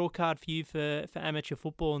what's the draw card for you for amateur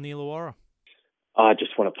football in the Illawarra? I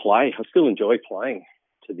just want to play. I still enjoy playing,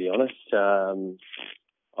 to be honest.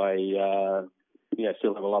 I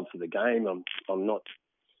still have a love for the game. I'm not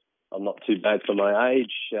too bad for my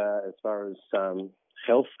age as far as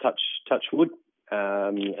health, touch wood,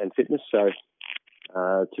 and fitness. So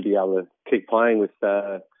to be able to keep playing with,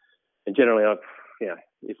 and generally,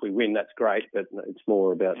 if we win, that's great. But it's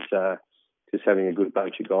more about just having a good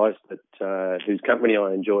bunch of guys that whose company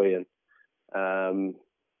I enjoy and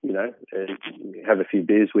have a few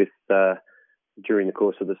beers with during the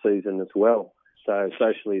course of the season as well. So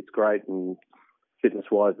socially, it's great, and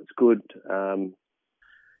fitness-wise, it's good.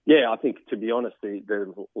 I think, to be honest, the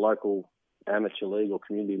local amateur league or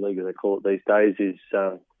community league, as they call it these days, is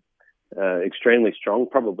extremely strong,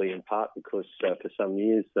 probably in part because for some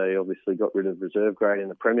years they obviously got rid of reserve grade in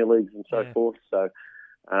the Premier Leagues and so forth. So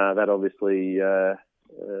that obviously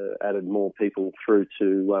added more people through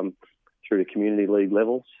to community league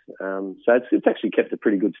levels. So it's actually kept a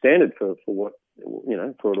pretty good standard for what,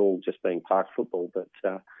 for it all just being park football. But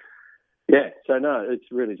so no, it's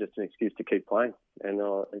really just an excuse to keep playing, and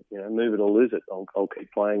move it or lose it. I'll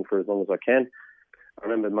keep playing for as long as I can. I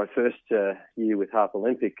remember my first year with Harp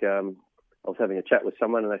Olympic. I was having a chat with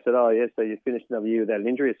someone, and they said, "Oh, yeah, so you finished another year without an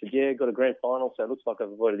injury?" I said, "Yeah, got a grand final, so it looks like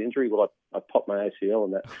I've avoided injury." Well, I popped my ACL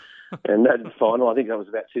in that, and that final, I think that was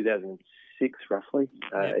about 2006, roughly,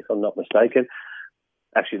 if I'm not mistaken.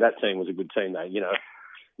 Actually, that team was a good team, though.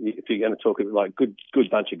 If you're going to talk like good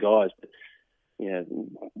bunch of guys, but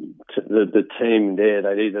the team there,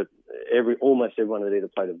 almost everyone had either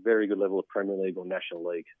played a very good level of Premier League or National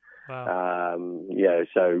League. Wow.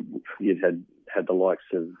 So you'd had the likes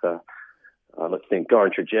of let's think,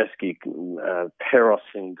 Goran Trajewski, Peros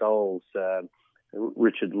in goals,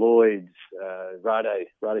 Richard Lloyd, Rade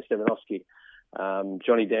Stevanovski,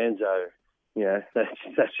 Johnny Danzo.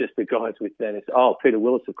 That's just the guys with Dennis. Oh, Peter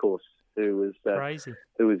Willis, of course, who was crazy,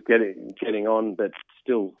 who was getting on, but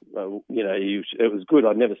still, it was good.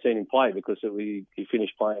 I'd never seen him play because he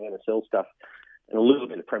finished playing NSL stuff and a little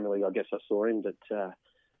bit of Premier League. I guess I saw him, but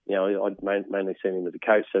I'd mainly seen him as a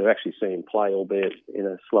coach. So to actually see him play, albeit in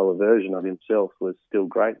a slower version of himself, was still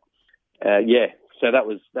great. So that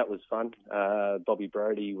was fun. Bobby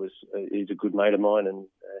Brody he's a good mate of mine, and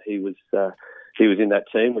he was in that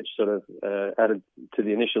team, which sort of added to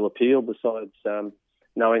the initial appeal. Besides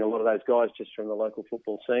knowing a lot of those guys just from the local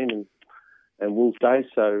football scene and Wolves days.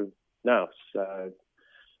 So no,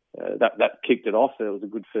 that kicked it off. It was a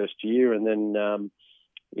good first year, and then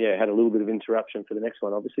had a little bit of interruption for the next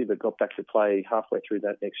one, obviously, but got back to play halfway through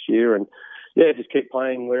that next year, and just kept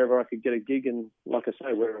playing wherever I could get a gig, and like I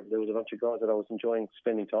say, where there was a bunch of guys that I was enjoying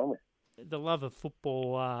spending time with. The love of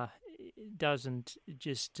football doesn't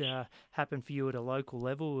just happen for you at a local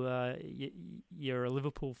level. You're a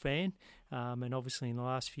Liverpool fan, and obviously in the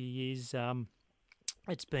last few years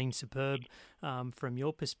it's been superb from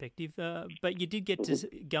your perspective. But you did get to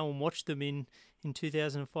go and watch them in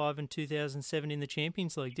 2005 and 2007 in the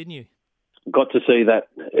Champions League, didn't you? Got to see that.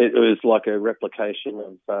 It was like a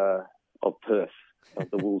replication of Perth, of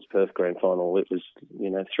the Wolves Perth grand final. It was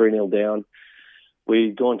 3-0 down.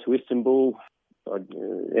 We'd gone to Istanbul.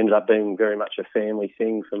 It ended up being very much a family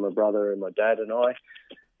thing for my brother and my dad and I.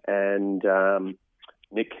 And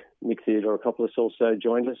Nick Theodorakopoulos also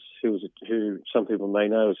joined us, who some people may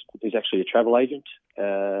know is actually a travel agent,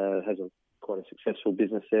 has quite a successful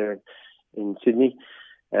business there in Sydney.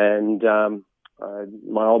 And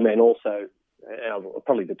my old man also,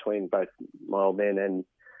 probably between both my old man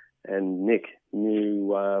and Nick,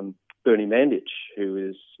 knew Bernie Mandich,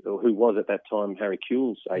 who was at that time Harry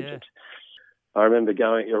Kewell's agent. I remember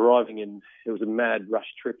arriving in, it was a mad rush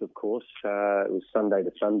trip, of course. It was Sunday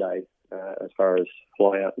to Sunday as far as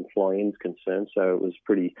fly out and fly in's concerned. So it was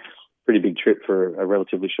pretty big trip for a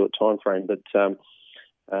relatively short time frame. But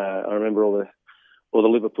I remember all the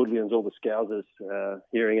Liverpudlians, all the Scousers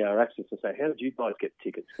hearing our accents and saying, "How did you guys get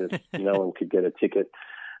tickets?" Because no one could get a ticket.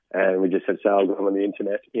 And we just had sales on the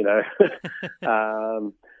internet,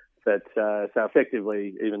 But so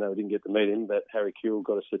effectively, even though we didn't get to meet him, but Harry Kewell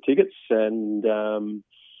got us the tickets, and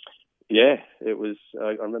it was.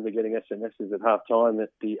 I remember getting SMSs at half time at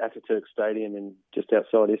the Ataturk Stadium in just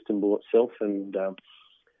outside Istanbul itself, and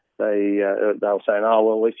they were saying, "Oh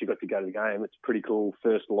well, at least you got to go to the game. It's a pretty cool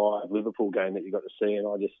first live Liverpool game that you got to see." And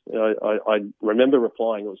I just, I remember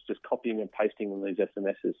replying. It was just copying and pasting on these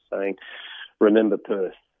SMSs saying, "Remember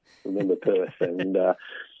Perth, remember Perth," and.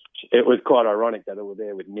 It was quite ironic that I was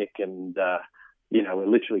there with Nick and, we're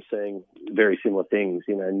literally seeing very similar things.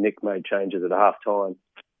 Nick made changes at half time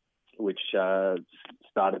which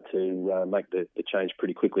started to make the change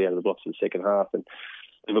pretty quickly out of the blocks in the second half. And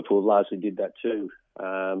Liverpool largely did that too.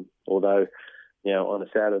 Although, on a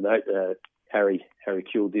sadder note, Harry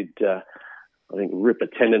Kewell did, I think, rip a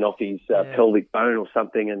tendon off his pelvic bone or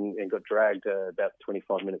something and got dragged about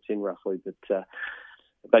 25 minutes in roughly. But there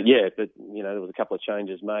was a couple of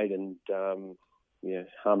changes made, and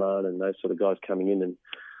Haman and those sort of guys coming in and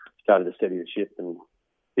started to steady the ship. And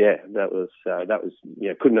that was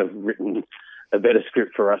couldn't have written a better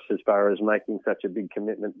script for us as far as making such a big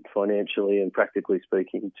commitment financially and practically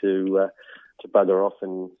speaking to bugger off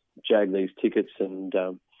and jag these tickets. And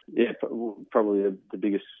probably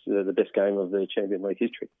the best game of the Champions League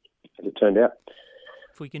history, as it turned out.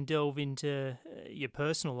 If we can delve into your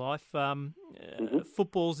personal life,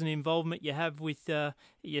 football's an involvement you have with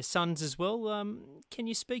your sons as well. Can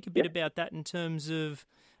you speak a bit about that in terms of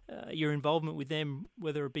your involvement with them,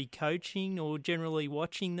 whether it be coaching or generally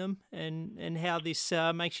watching them, and how this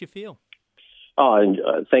makes you feel? And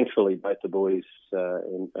thankfully, both the boys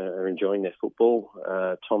are enjoying their football.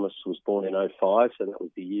 Thomas was born in 2005, so that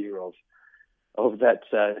was the year of that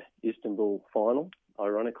Istanbul final,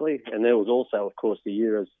 ironically. And there was also, of course, the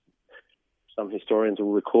year, as some historians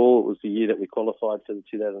will recall, it was the year that we qualified for the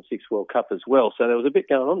 2006 World Cup as well. So there was a bit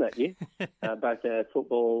going on that year, both our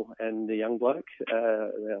football and the young bloke,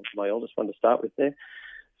 my oldest one to start with there.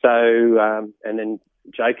 So, and then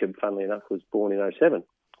Jacob, funnily enough, was born in 2007.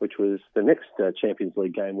 Which was the next Champions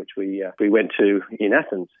League game, which we went to in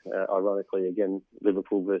Athens. Ironically, again,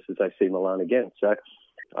 Liverpool versus AC Milan again. So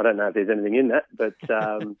I don't know if there's anything in that, but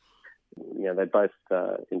they both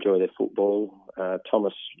enjoy their football.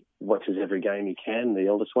 Thomas watches every game he can, the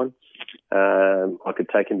eldest one. I could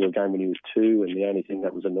take him to a game when he was 2, and the only thing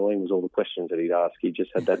that was annoying was all the questions that he'd ask. He just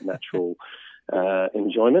had that natural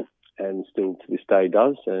enjoyment, and still to this day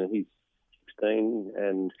does. He's 16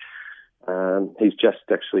 and he's just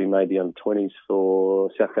actually made the under-20s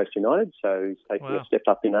for South Coast United, so he's taking a step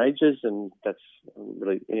up in ages, and that's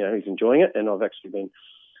really, he's enjoying it. And I've actually been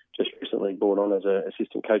just recently brought on as an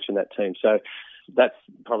assistant coach in that team. So that's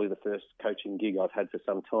probably the first coaching gig I've had for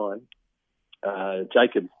some time.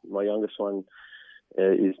 Jacob, my youngest one,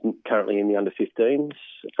 is currently in the under-15s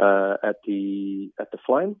at the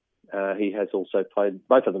Flame. He has also played,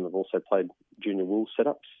 both of them have also played junior Wolves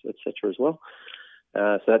setups, etc. as well.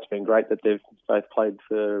 So that's been great that they've both played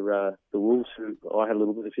for the Wolves, who I had a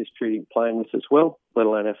little bit of history playing with as well, let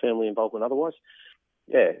alone our family involvement otherwise.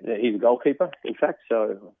 Yeah, he's a goalkeeper, in fact.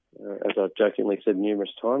 So as I've jokingly said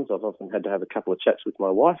numerous times, I've often had to have a couple of chats with my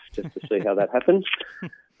wife just to see how that happens.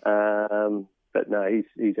 But no,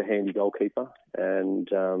 he's a handy goalkeeper, and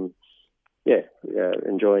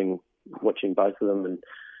enjoying watching both of them.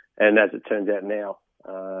 And as it turns out now,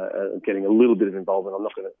 getting a little bit of involvement. I'm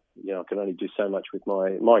not going to, I can only do so much with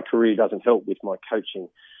my career. Doesn't help with my coaching.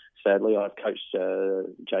 Sadly, I've coached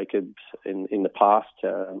Jacob in the past,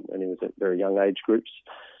 and he was at very young age groups.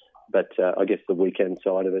 But I guess the weekend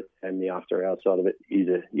side of it and the after-hours side of it is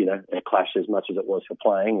a clash as much as it was for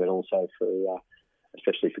playing, but also for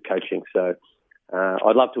especially for coaching. So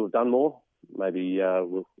I'd love to have done more. Maybe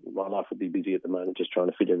my life would be busy at the moment, just trying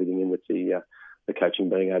to fit everything in with the coaching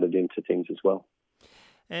being added into things as well.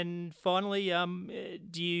 And finally,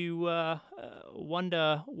 do you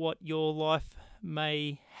wonder what your life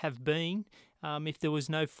may have been if there was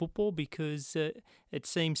no football? Because it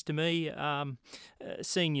seems to me,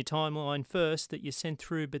 seeing your timeline first that you sent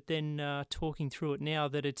through, but then talking through it now,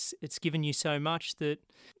 that it's given you so much that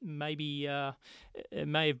maybe it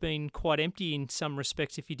may have been quite empty in some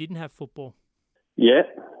respects if you didn't have football. Yeah,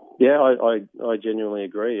 I genuinely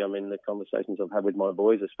agree. I mean, the conversations I've had with my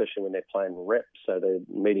boys, especially when they're playing reps, so they're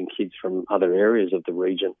meeting kids from other areas of the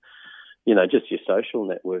region, just your social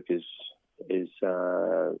network is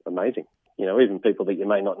amazing. Even people that you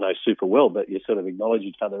may not know super well, but you sort of acknowledge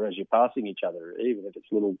each other as you're passing each other, even if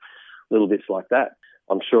it's little bits like that.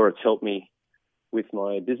 I'm sure it's helped me with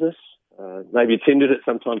my business. Maybe it's hindered it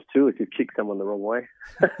sometimes too if you kick someone the wrong way.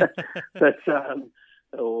 But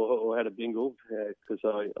or had a bingle, because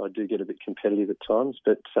I do get a bit competitive at times.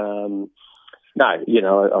 But no,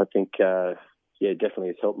 I think definitely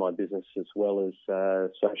it's helped my business as well as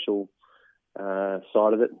social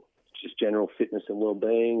side of it, just general fitness and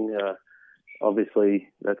well-being. Obviously,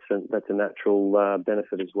 that's a natural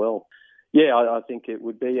benefit as well. Yeah, I think it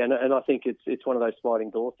would be, and I think it's one of those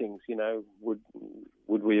sliding door things.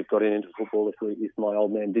 Would we have got into football if my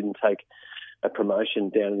old man didn't take a promotion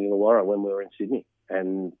down in the Illawarra when we were in Sydney,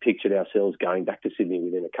 and pictured ourselves going back to Sydney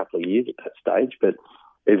within a couple of years at that stage. But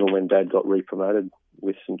even when Dad got re-promoted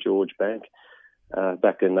with St George Bank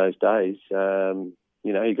back in those days,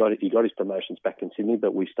 you know, he got his promotions back in Sydney,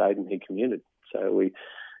 but we stayed and he commuted. So we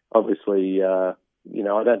obviously, you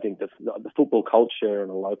know, I don't think the football culture on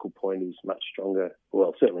a local point is much stronger.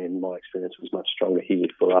 Well, certainly in my experience, it was much stronger here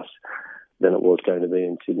for us than it was going to be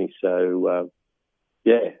in Sydney. So,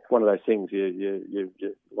 yeah, one of those things. You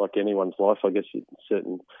like anyone's life, I guess.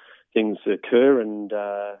 Certain things occur, and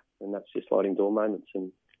that's just sliding door moments.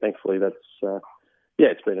 And thankfully, that's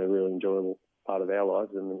it's been a really enjoyable part of our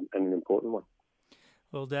lives and an important one.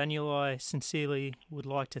 Well, Daniel, I sincerely would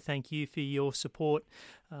like to thank you for your support,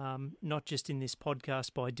 not just in this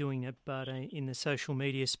podcast by doing it, but in the social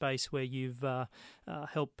media space where you've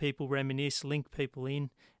helped people reminisce, link people in,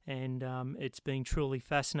 and it's been truly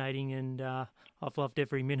fascinating, and I've loved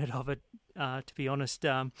every minute of it, to be honest,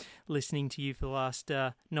 listening to you for the last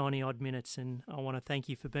 90-odd minutes, and I want to thank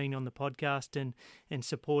you for being on the podcast and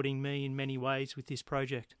supporting me in many ways with this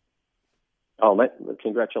project. Oh, mate,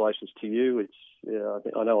 congratulations to you.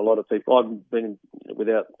 I know a lot of people. I've been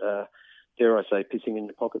without, dare I say, pissing in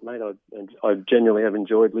your pocket, mate. I genuinely have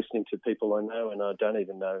enjoyed listening to people I know and I don't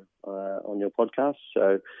even know on your podcast.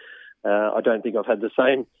 So I don't think I've had the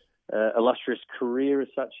same illustrious career as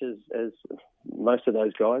such as most of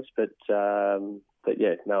those guys. But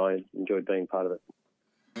yeah, no, I enjoyed being part of it.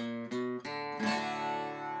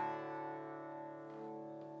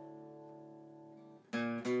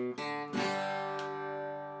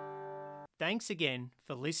 Thanks again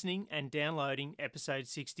for listening and downloading episode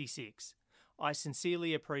 66. I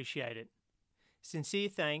sincerely appreciate it. Sincere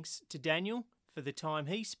thanks to Daniel for the time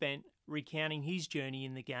he spent recounting his journey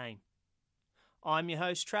in the game. I'm your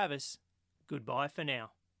host, Travis. Goodbye for now.